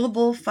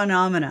global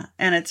phenomena,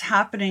 and it's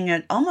happening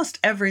at almost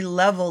every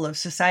level of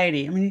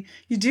society. I mean,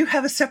 you do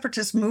have a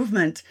separatist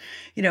movement,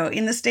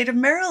 in the state of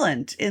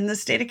Maryland, in the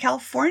state of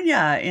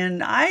California,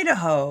 in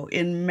Idaho,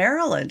 in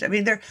Maryland. I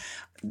mean,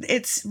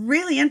 it's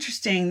really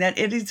interesting that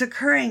it is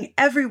occurring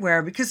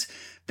everywhere because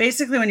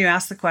basically when you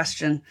ask the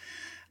question,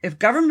 if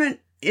government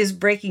is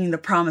breaking the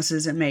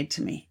promises it made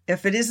to me,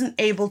 if it isn't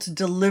able to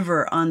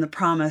deliver on the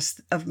promise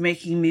of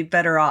making me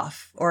better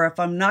off, or if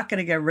I'm not going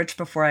to get rich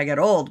before I get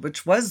old,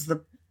 which was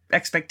the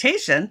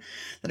expectation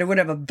that I would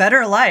have a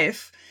better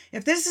life,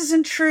 if this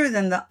isn't true,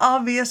 then the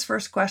obvious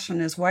first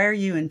question is, why are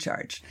you in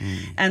charge?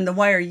 And the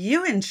why are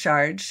you in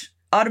charge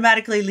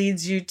automatically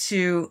leads you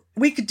to,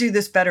 we could do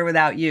this better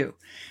without you.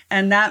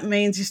 And that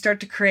means you start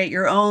to create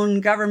your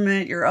own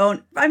government,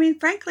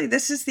 frankly,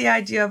 this is the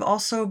idea of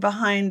also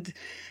behind,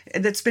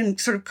 that's been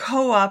sort of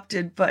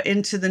co-opted but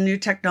into the new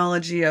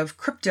technology of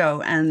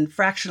crypto and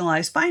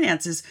fractionalized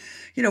finances.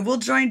 We'll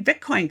join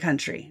Bitcoin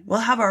country.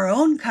 We'll have our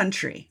own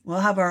country. We'll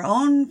have our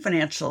own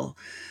financial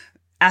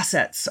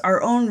assets,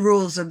 our own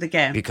rules of the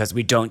game. Because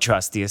we don't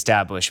trust the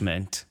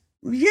establishment.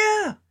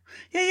 Yeah.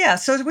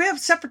 So we have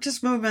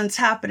separatist movements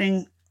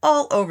happening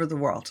all over the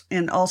world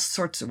in all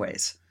sorts of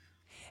ways.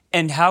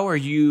 And how are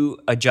you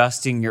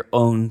adjusting your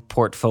own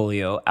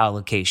portfolio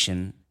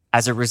allocation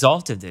as a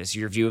result of this?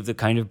 Your view of the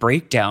kind of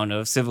breakdown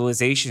of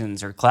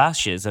civilizations or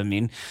clashes? I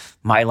mean,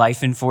 my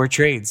life in 4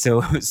 trades.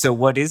 So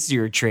what is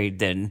your trade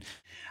then?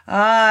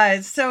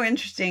 It's so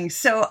interesting.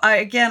 So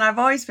I've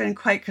always been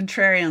quite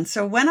contrarian.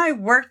 So when I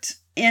worked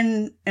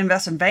in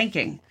investment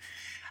banking,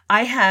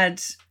 I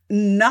had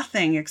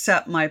nothing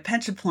except my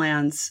pension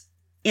plans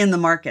in the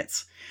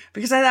markets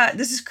because I thought,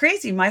 this is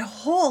crazy. My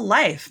whole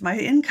life, my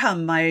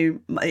income, my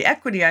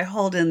equity I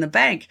hold in the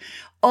bank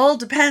all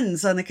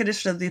depends on the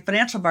condition of the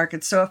financial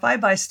markets. So if I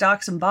buy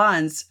stocks and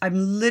bonds, I'm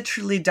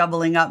literally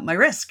doubling up my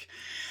risk.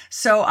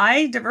 So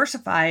I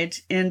diversified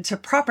into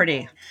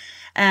property,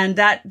 and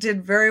that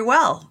did very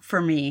well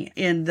for me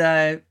in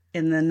the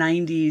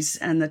 90s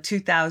and the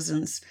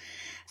 2000s.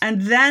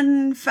 And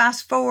then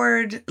fast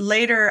forward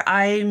later,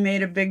 I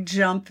made a big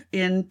jump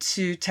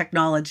into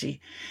technology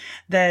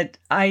that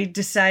I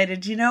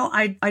decided,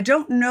 I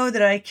don't know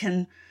that I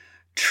can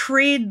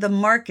trade the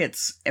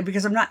markets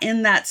because I'm not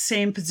in that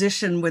same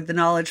position with the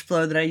knowledge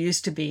flow that I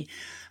used to be.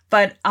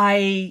 But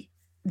I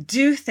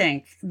do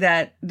think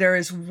that there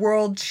is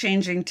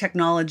world-changing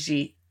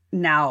technology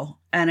now.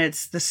 And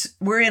it's this,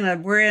 we're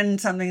in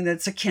something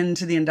that's akin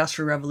to the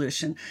Industrial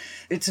Revolution.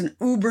 It's an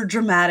uber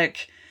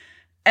dramatic,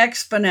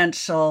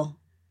 exponential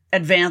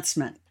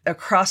advancement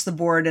across the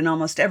board in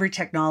almost every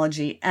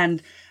technology.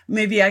 And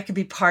maybe I could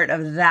be part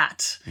of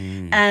that.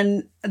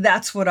 And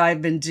that's what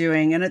I've been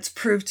doing. And it's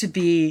proved to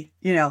be,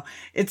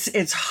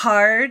 it's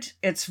hard.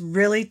 It's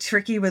really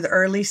tricky with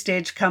early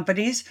stage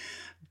companies,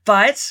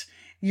 but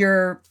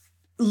your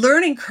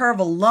learning curve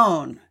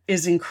alone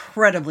is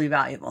incredibly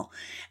valuable.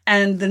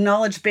 And the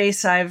knowledge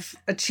base I've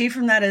achieved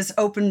from that has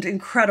opened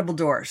incredible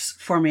doors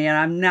for me. And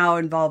I'm now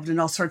involved in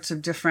all sorts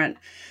of different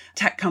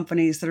tech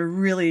companies that are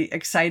really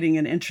exciting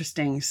and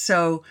interesting.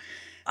 So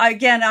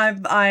again,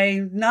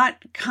 I'm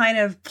not kind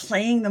of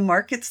playing the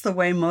markets the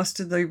way most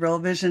of the Real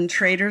Vision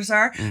traders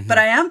are. But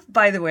I am,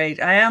 by the way,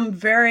 I am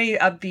very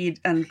upbeat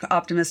and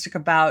optimistic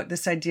about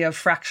this idea of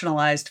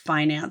fractionalized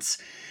finance,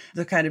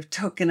 the kind of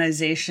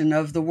tokenization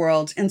of the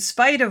world, in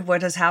spite of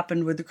what has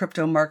happened with the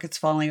crypto markets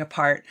falling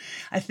apart.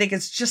 I think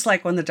it's just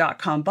like when the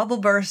dot-com bubble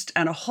burst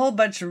and a whole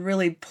bunch of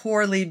really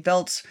poorly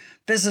built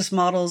business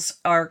models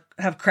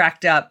have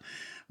cracked up.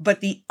 But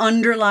the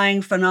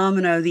underlying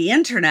phenomena of the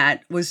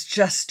internet was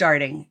just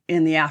starting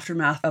in the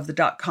aftermath of the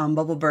dot-com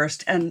bubble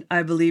burst. And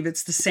I believe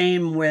it's the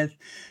same with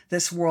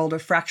this world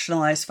of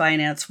fractionalized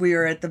finance. We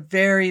are at the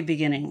very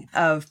beginning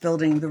of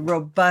building the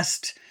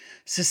robust,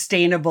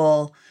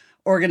 sustainable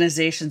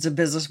organizations and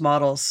business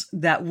models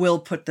that will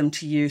put them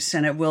to use,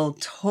 and it will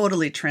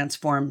totally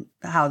transform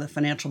how the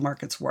financial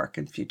markets work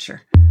in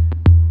future.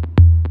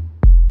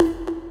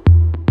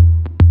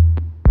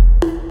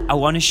 I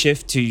want to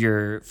shift to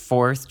your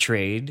fourth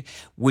trade,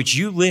 which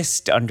you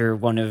list under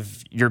one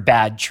of your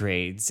bad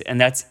trades, and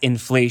that's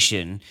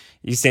inflation.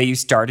 You say you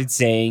started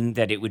saying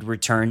that it would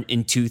return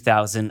in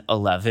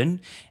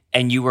 2011,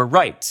 and you were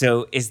right.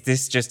 So is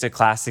this just a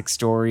classic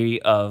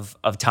story of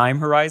time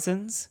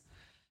horizons?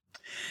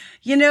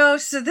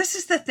 So this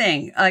is the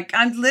thing. Like,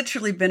 I've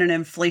literally been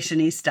an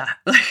inflationista.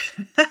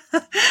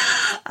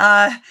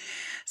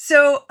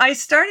 So I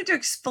started to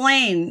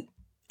explain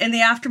in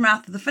the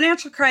aftermath of the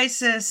financial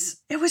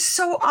crisis, it was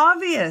so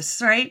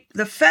obvious, right?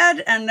 The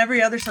Fed and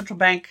every other central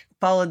bank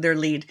followed their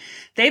lead.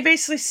 They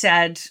basically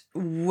said,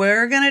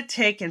 we're going to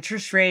take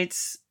interest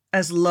rates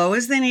as low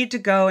as they need to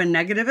go and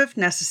negative if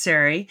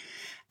necessary.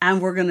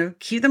 And we're going to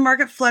keep the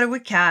market flooded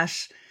with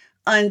cash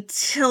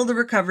until the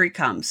recovery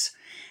comes.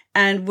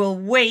 And we'll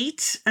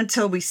wait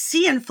until we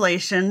see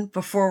inflation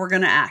before we're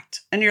going to act.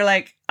 And you're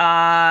like,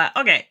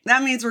 okay,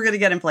 that means we're going to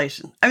get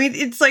inflation. I mean,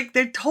 it's like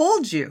they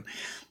told you.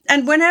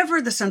 And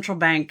whenever the central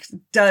bank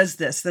does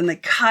this, then they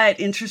cut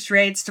interest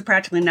rates to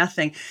practically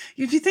nothing.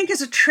 If you think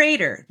as a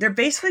trader, they're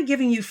basically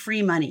giving you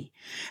free money.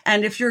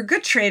 And if you're a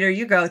good trader,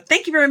 you go,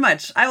 thank you very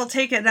much. I will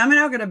take it. And I'm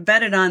now going to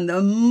bet it on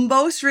the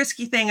most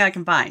risky thing I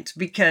can find,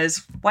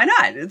 because why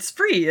not? It's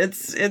free.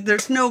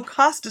 There's no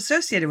cost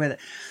associated with it.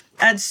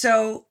 And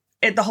so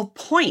the whole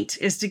point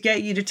is to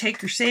get you to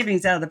take your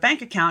savings out of the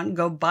bank account and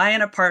go buy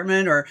an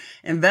apartment or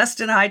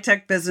invest in a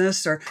high-tech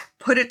business or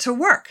put it to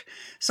work.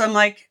 So I'm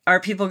like, are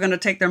people going to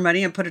take their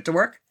money and put it to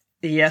work?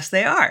 Yes,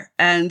 they are.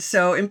 And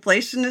so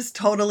inflation is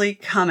totally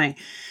coming.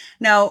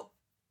 Now,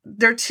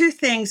 there are two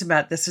things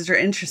about this that are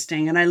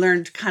interesting, and I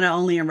learned kind of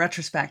only in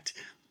retrospect.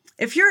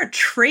 If you're a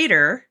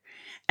trader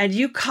and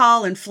you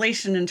call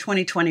inflation in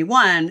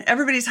 2021,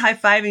 everybody's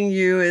high-fiving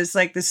you as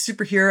like this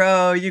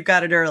superhero, you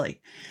got it early.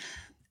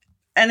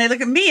 And they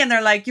look at me and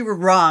they're like, you were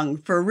wrong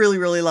for a really,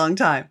 really long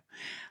time.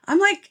 I'm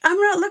like, I'm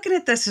not looking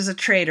at this as a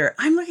trader.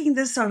 I'm looking at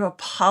this as a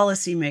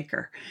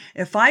policymaker.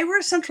 If I were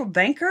a central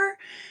banker,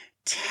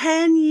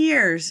 10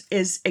 years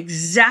is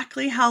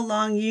exactly how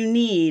long you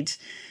need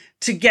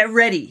to get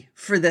ready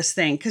for this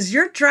thing, because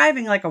you're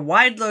driving like a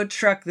wide load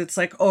truck that's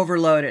like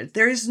overloaded.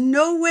 There is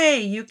no way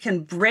you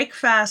can brake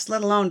fast,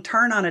 let alone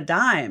turn on a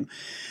dime.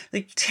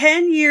 Like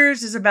 10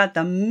 years is about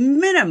the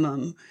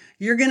minimum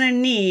you're going to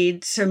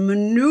need to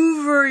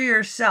maneuver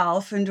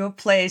yourself into a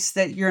place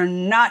that you're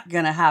not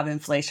going to have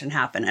inflation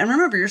happen. And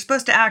remember, you're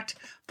supposed to act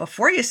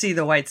before you see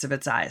the whites of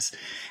its eyes.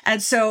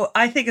 And so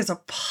I think as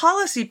a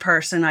policy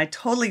person, I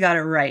totally got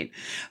it right.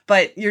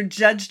 But you're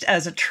judged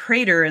as a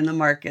trader in the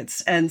markets.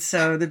 And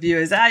so the view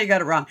is, you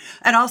got it wrong.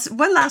 And also,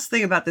 one last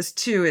thing about this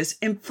too is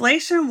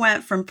inflation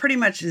went from pretty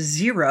much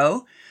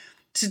 0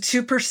 to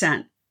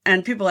 2%.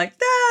 And people are like,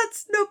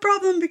 that's no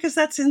problem because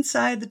that's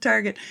inside the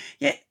target.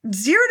 Yeah,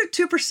 0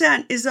 to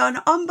 2% is an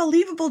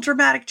unbelievable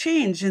dramatic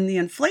change in the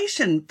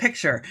inflation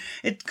picture.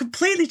 It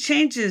completely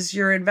changes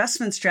your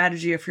investment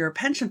strategy if you're a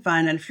pension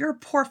fund. And if you're a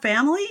poor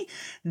family,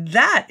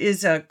 that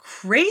is a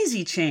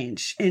crazy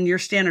change in your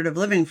standard of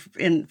living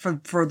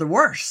for the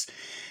worse.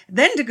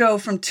 Then to go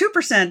from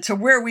 2% to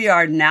where we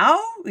are now,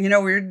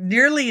 we're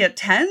nearly at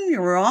 10,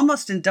 we're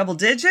almost in double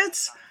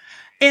digits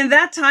in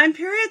that time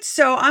period.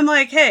 So I'm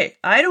like, hey,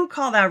 I don't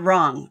call that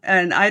wrong.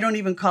 And I don't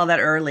even call that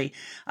early.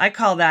 I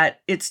call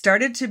that it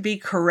started to be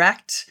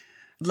correct.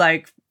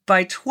 Like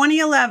by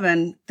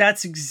 2011,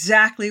 that's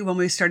exactly when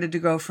we started to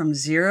go from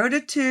 0 to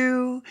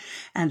 2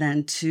 and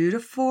then 2 to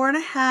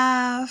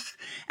 4.5.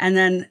 And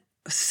then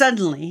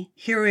suddenly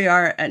here we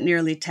are at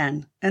nearly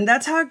 10. And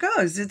that's how it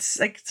goes. It's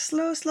like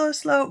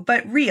slow,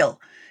 but real.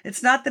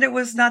 It's not that it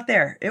was not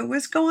there. It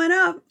was going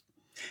up.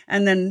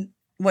 And then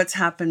what's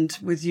happened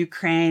with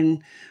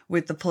Ukraine,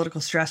 with the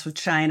political stress with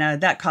China,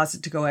 that caused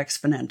it to go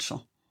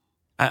exponential.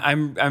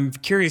 I'm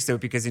curious though,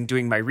 because in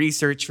doing my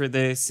research for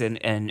this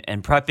and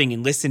prepping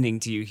and listening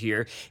to you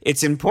here,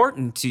 it's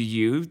important to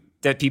you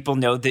that people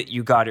know that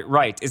you got it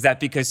right. Is that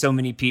because so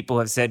many people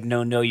have said,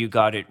 no, you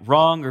got it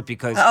wrong, or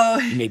because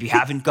you maybe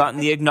haven't gotten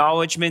the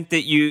acknowledgement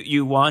that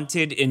you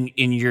wanted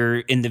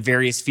in the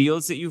various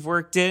fields that you've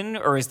worked in?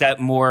 Or is that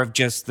more of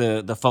just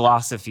the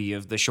philosophy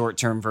of the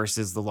short-term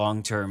versus the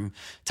long-term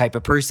type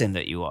of person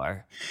that you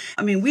are?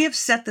 I mean, we have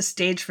set the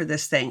stage for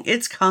this thing.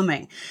 It's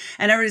coming.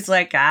 And everybody's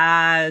like,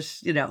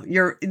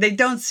 they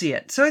don't see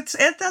it. So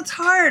that's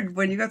hard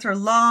when you go through a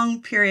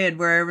long period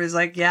where everybody's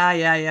like,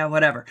 yeah,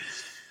 whatever.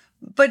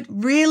 But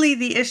really,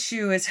 the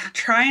issue is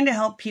trying to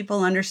help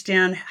people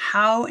understand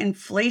how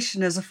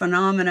inflation as a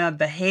phenomena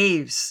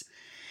behaves.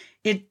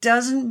 It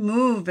doesn't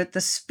move at the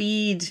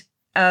speed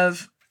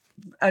of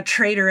a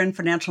trader in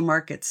financial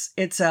markets.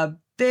 It's a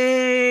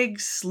big,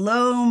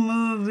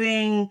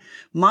 slow-moving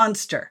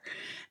monster.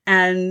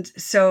 And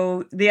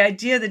so the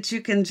idea that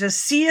you can just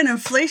see an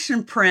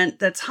inflation print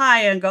that's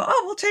high and go,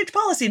 oh, we'll change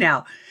policy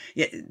now.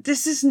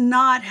 This is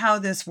not how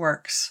this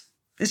works.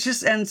 It's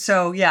just, and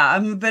so,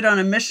 I'm a bit on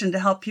a mission to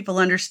help people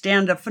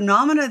understand a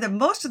phenomena that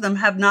most of them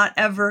have not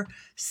ever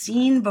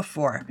seen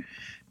before.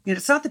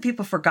 It's not that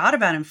people forgot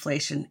about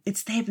inflation.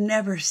 It's they've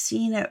never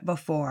seen it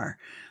before.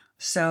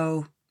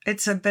 So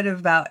it's a bit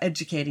about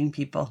educating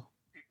people.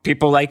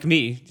 People like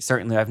me,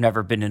 certainly I've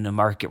never been in a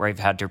market where I've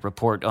had to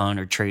report on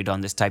or trade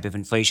on this type of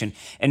inflation.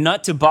 And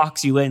not to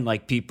box you in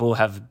like people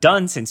have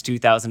done since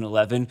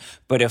 2011,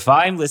 but if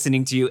I'm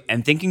listening to you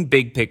and thinking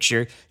big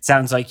picture, it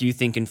sounds like you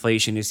think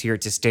inflation is here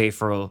to stay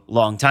for a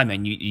long time.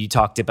 And you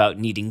talked about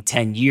needing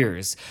 10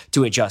 years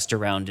to adjust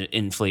around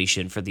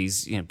inflation for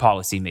these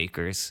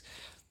policymakers.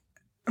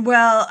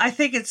 Well, I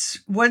think it's,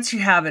 once you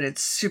have it,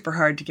 it's super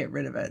hard to get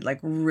rid of it, like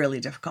really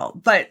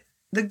difficult. But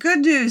the good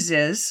news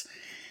is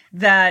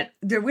that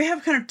we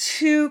have kind of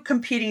two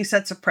competing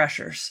sets of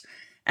pressures.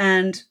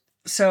 And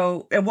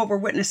so what we're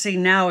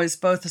witnessing now is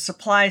both a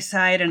supply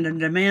side and a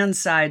demand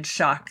side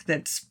shock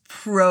that's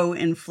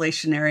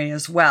pro-inflationary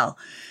as well.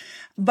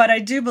 But I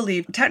do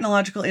believe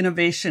technological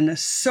innovation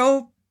is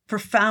so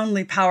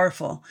profoundly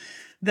powerful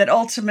that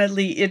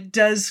ultimately it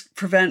does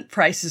prevent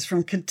prices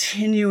from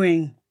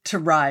continuing to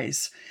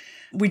rise.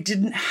 We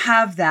didn't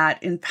have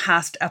that in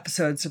past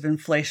episodes of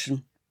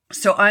inflation.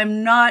 So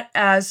I'm not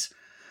as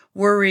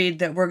worried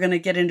that we're going to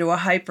get into a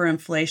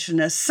hyperinflation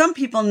as some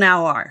people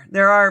now are.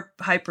 There are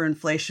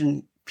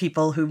hyperinflation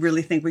people who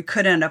really think we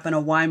could end up in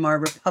a Weimar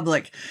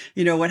Republic.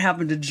 What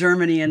happened to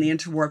Germany in the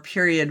interwar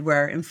period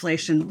where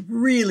inflation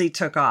really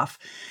took off.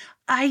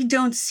 I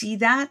don't see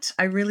that.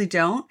 I really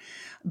don't.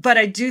 But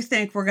I do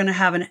think we're going to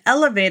have an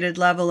elevated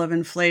level of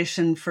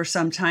inflation for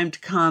some time to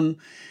come.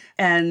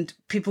 And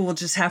people will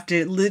just have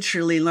to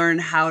literally learn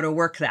how to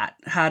work that,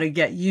 how to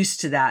get used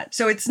to that.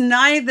 So it's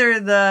neither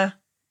the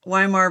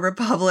Weimar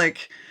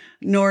Republic,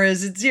 nor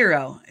is it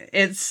zero.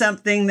 It's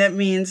something that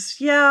means,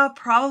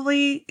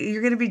 probably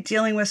you're going to be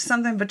dealing with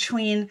something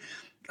between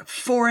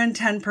 4 and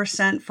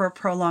 10% for a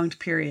prolonged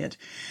period.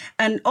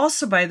 And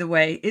also, by the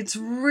way, it's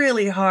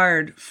really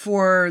hard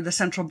for the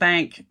central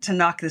bank to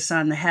knock this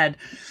on the head.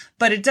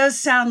 But it does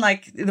sound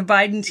like the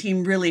Biden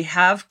team really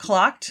have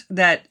clocked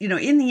that,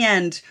 in the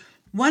end,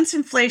 once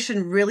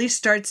inflation really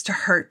starts to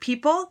hurt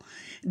people,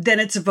 then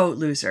it's a vote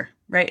loser.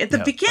 Right. At the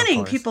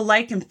beginning, people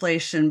like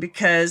inflation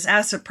because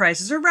asset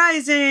prices are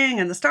rising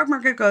and the stock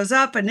market goes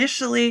up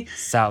initially.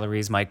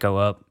 Salaries might go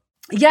up.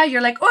 Yeah,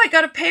 you're like, oh, I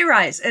got a pay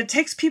rise. It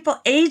takes people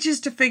ages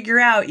to figure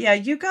out,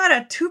 you got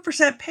a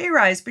 2% pay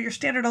rise, but your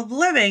standard of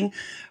living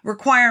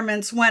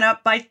requirements went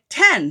up by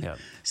 10. Yep.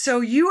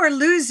 So you are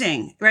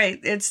losing, right?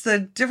 It's the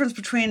difference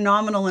between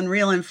nominal and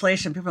real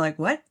inflation. People are like,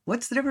 what?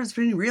 What's the difference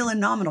between real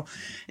and nominal?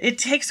 It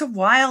takes a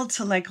while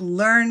to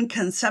learn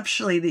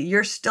conceptually that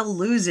you're still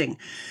losing.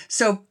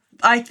 So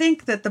I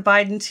think that the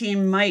Biden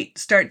team might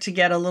start to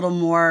get a little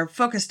more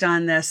focused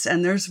on this.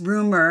 And there's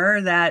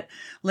rumor that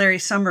Larry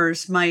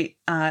Summers might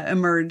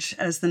emerge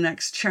as the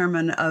next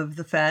chairman of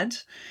the Fed.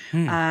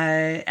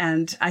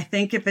 And I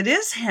think if it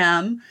is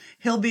him,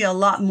 he'll be a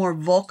lot more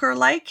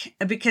Volcker-like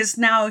because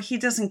now he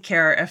doesn't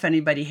care if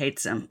anybody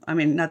hates him. I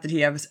mean, not that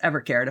he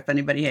ever cared if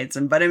anybody hates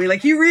him, but I mean,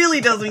 he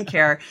really doesn't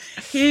care.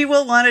 He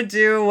will want to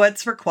do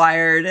what's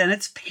required, and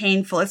it's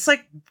painful. It's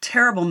like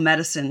terrible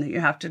medicine that you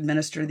have to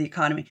administer to the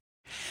economy.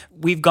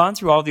 We've gone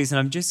through all these, and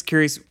I'm just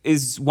curious,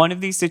 is one of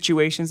these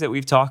situations that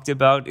we've talked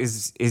about,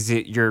 is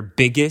it your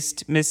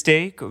biggest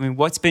mistake? I mean,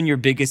 what's been your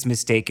biggest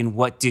mistake, and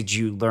what did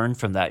you learn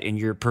from that in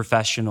your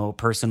professional,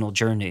 personal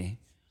journey?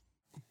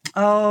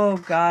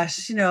 Oh,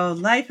 gosh.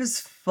 Life is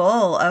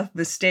full of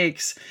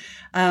mistakes.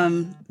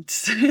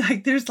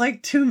 There's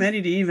too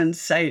many to even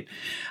cite.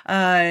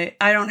 I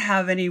don't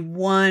have any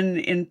one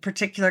in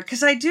particular,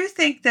 because I do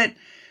think that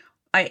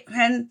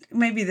and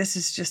maybe this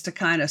is just a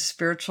kind of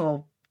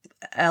spiritual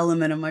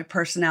element of my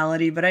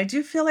personality, but I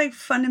do feel like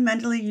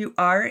fundamentally you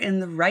are in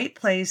the right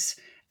place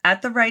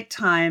at the right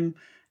time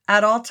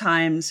at all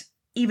times,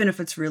 even if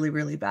it's really,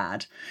 really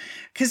bad.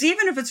 Because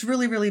even if it's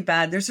really, really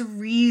bad, there's a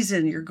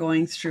reason you're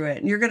going through it,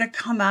 and you're going to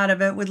come out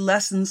of it with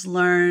lessons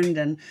learned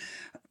and,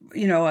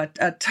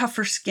 a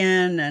tougher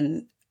skin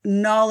and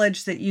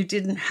knowledge that you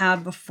didn't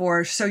have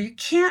before. So you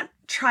can't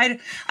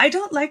I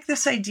don't like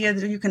this idea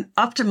that you can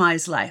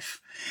optimize life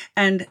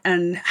and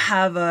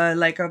have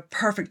a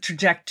perfect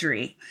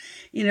trajectory.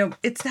 I know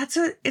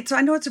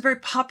it's a very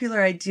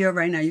popular idea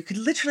right now. You could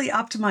literally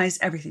optimize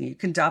everything. You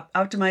can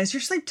optimize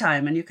your sleep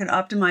time, and you can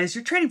optimize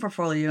your trading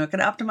portfolio. You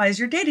can optimize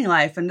your dating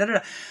life, and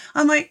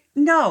I'm like,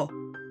 no,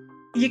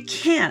 you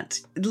can't.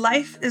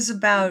 Life is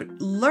about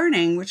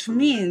learning, which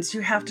means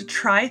you have to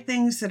try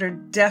things that are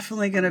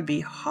definitely going to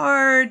be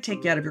hard,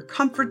 take you out of your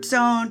comfort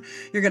zone.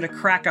 You're going to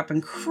crack up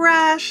and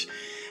crash.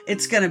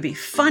 It's going to be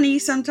funny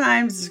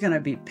sometimes. It's going to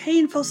be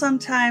painful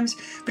sometimes.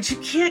 But you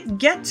can't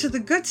get to the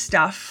good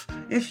stuff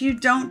if you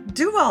don't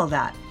do all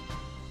that.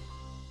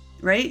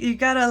 Right? You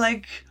got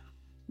to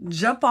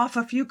jump off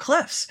a few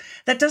cliffs.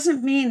 That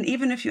doesn't mean,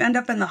 even if you end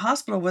up in the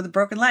hospital with a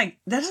broken leg,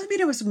 that doesn't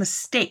mean it was a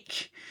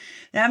mistake.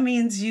 That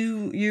means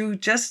you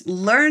just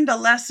learned a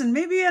lesson,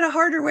 maybe in a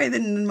harder way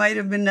than might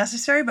have been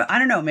necessary, but I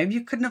don't know, maybe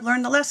you couldn't have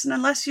learned the lesson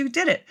unless you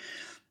did it.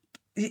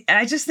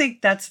 I just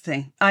think that's the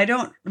thing. I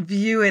don't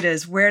view it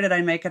as, where did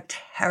I make a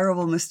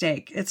terrible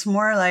mistake? It's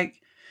more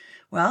like,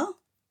 well,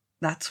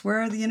 that's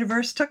where the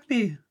universe took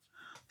me.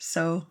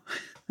 So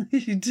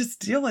you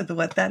just deal with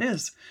what that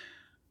is.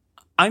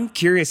 I'm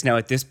curious now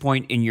at this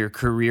point in your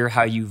career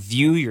how you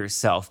view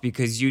yourself,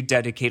 because you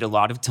dedicate a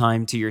lot of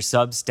time to your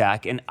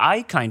Substack, and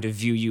I kind of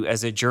view you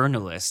as a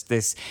journalist,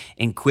 this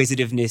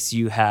inquisitiveness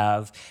you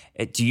have.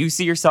 Do you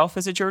see yourself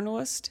as a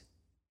journalist?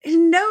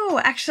 No,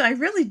 actually, I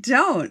really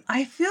don't.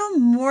 I feel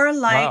more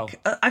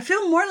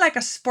like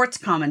a sports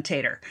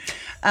commentator.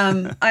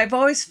 I've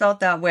always felt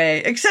that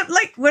way, except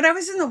like when I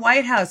was in the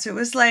White House, it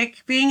was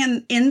like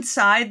being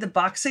inside the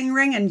boxing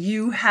ring and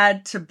you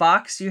had to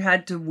box, you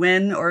had to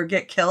win or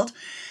get killed.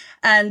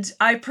 And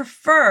I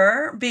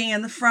prefer being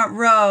in the front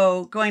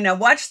row going, now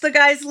watch the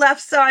guy's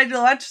left side,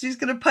 watch, he's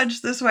going to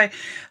punch this way.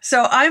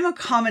 So I'm a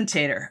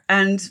commentator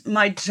and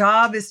my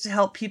job is to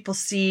help people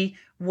see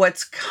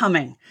what's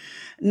coming.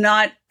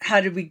 Not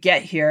how did we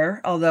get here,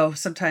 although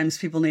sometimes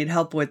people need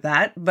help with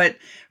that, but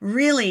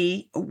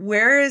really,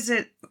 where is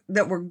it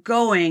that we're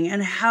going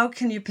and how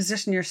can you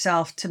position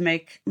yourself to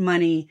make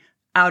money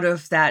out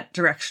of that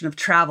direction of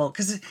travel?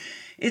 Because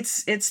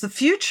it's the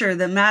future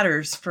that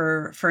matters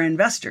for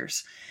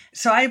investors.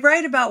 So I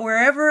write about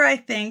wherever I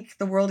think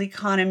the world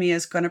economy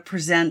is going to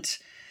present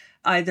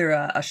either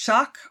a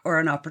shock or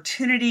an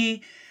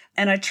opportunity,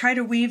 and I try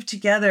to weave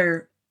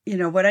together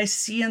what I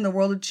see in the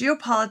world of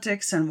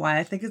geopolitics and why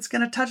I think it's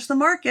going to touch the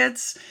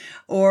markets,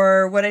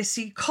 or what I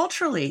see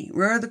culturally,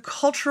 where are the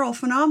cultural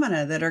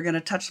phenomena that are going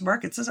to touch the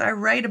markets. As I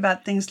write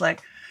about things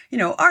like,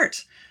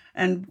 art,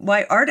 and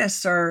why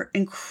artists are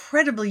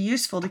incredibly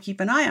useful to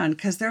keep an eye on,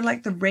 because they're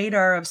like the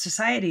radar of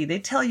society. They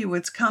tell you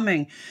what's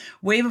coming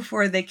way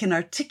before they can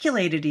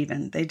articulate it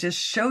even. They just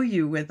show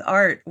you with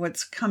art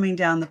what's coming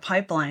down the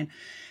pipeline.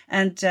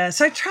 And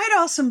so I try to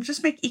also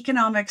just make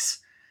economics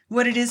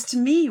what it is to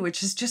me,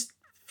 which is just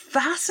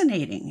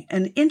fascinating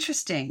and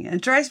interesting,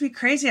 and drives me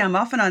crazy. I'm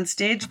often on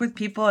stage with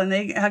people and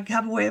they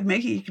have a way of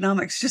making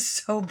economics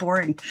just so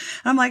boring. And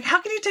I'm like, how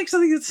can you take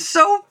something that's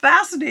so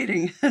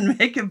fascinating and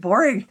make it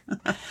boring?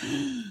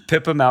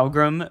 Pippa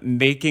Malmgren,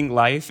 making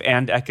life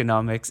and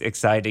economics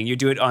exciting. You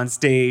do it on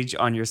stage,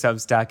 on your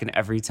Substack, and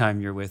every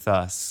time you're with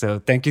us. So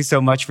thank you so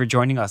much for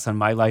joining us on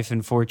My Life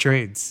in 4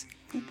 Trades.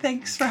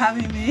 Thanks for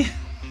having me.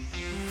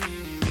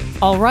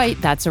 All right,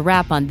 that's a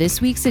wrap on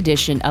this week's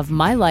edition of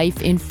My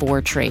Life in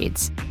 4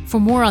 Trades. For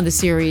more on the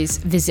series,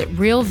 visit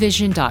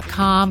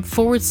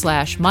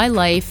realvision.com/My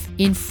Life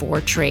in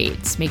 4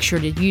 Trades. Make sure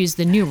to use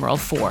the numeral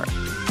 4.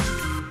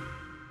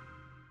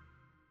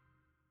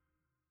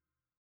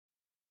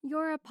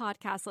 You're a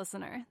podcast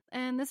listener,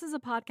 and this is a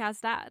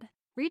podcast ad.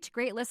 Reach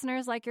great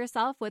listeners like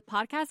yourself with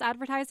podcast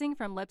advertising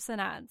from Libsyn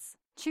Ads.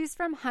 Choose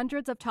from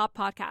hundreds of top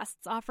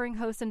podcasts offering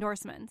host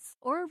endorsements,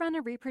 or run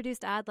a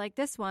reproduced ad like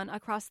this one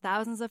across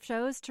thousands of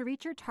shows to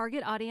reach your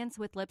target audience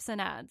with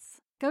Libsyn Ads.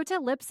 Go to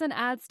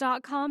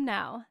libsynads.com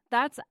now.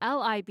 That's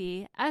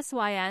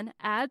LIBSYN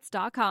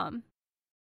ads.com.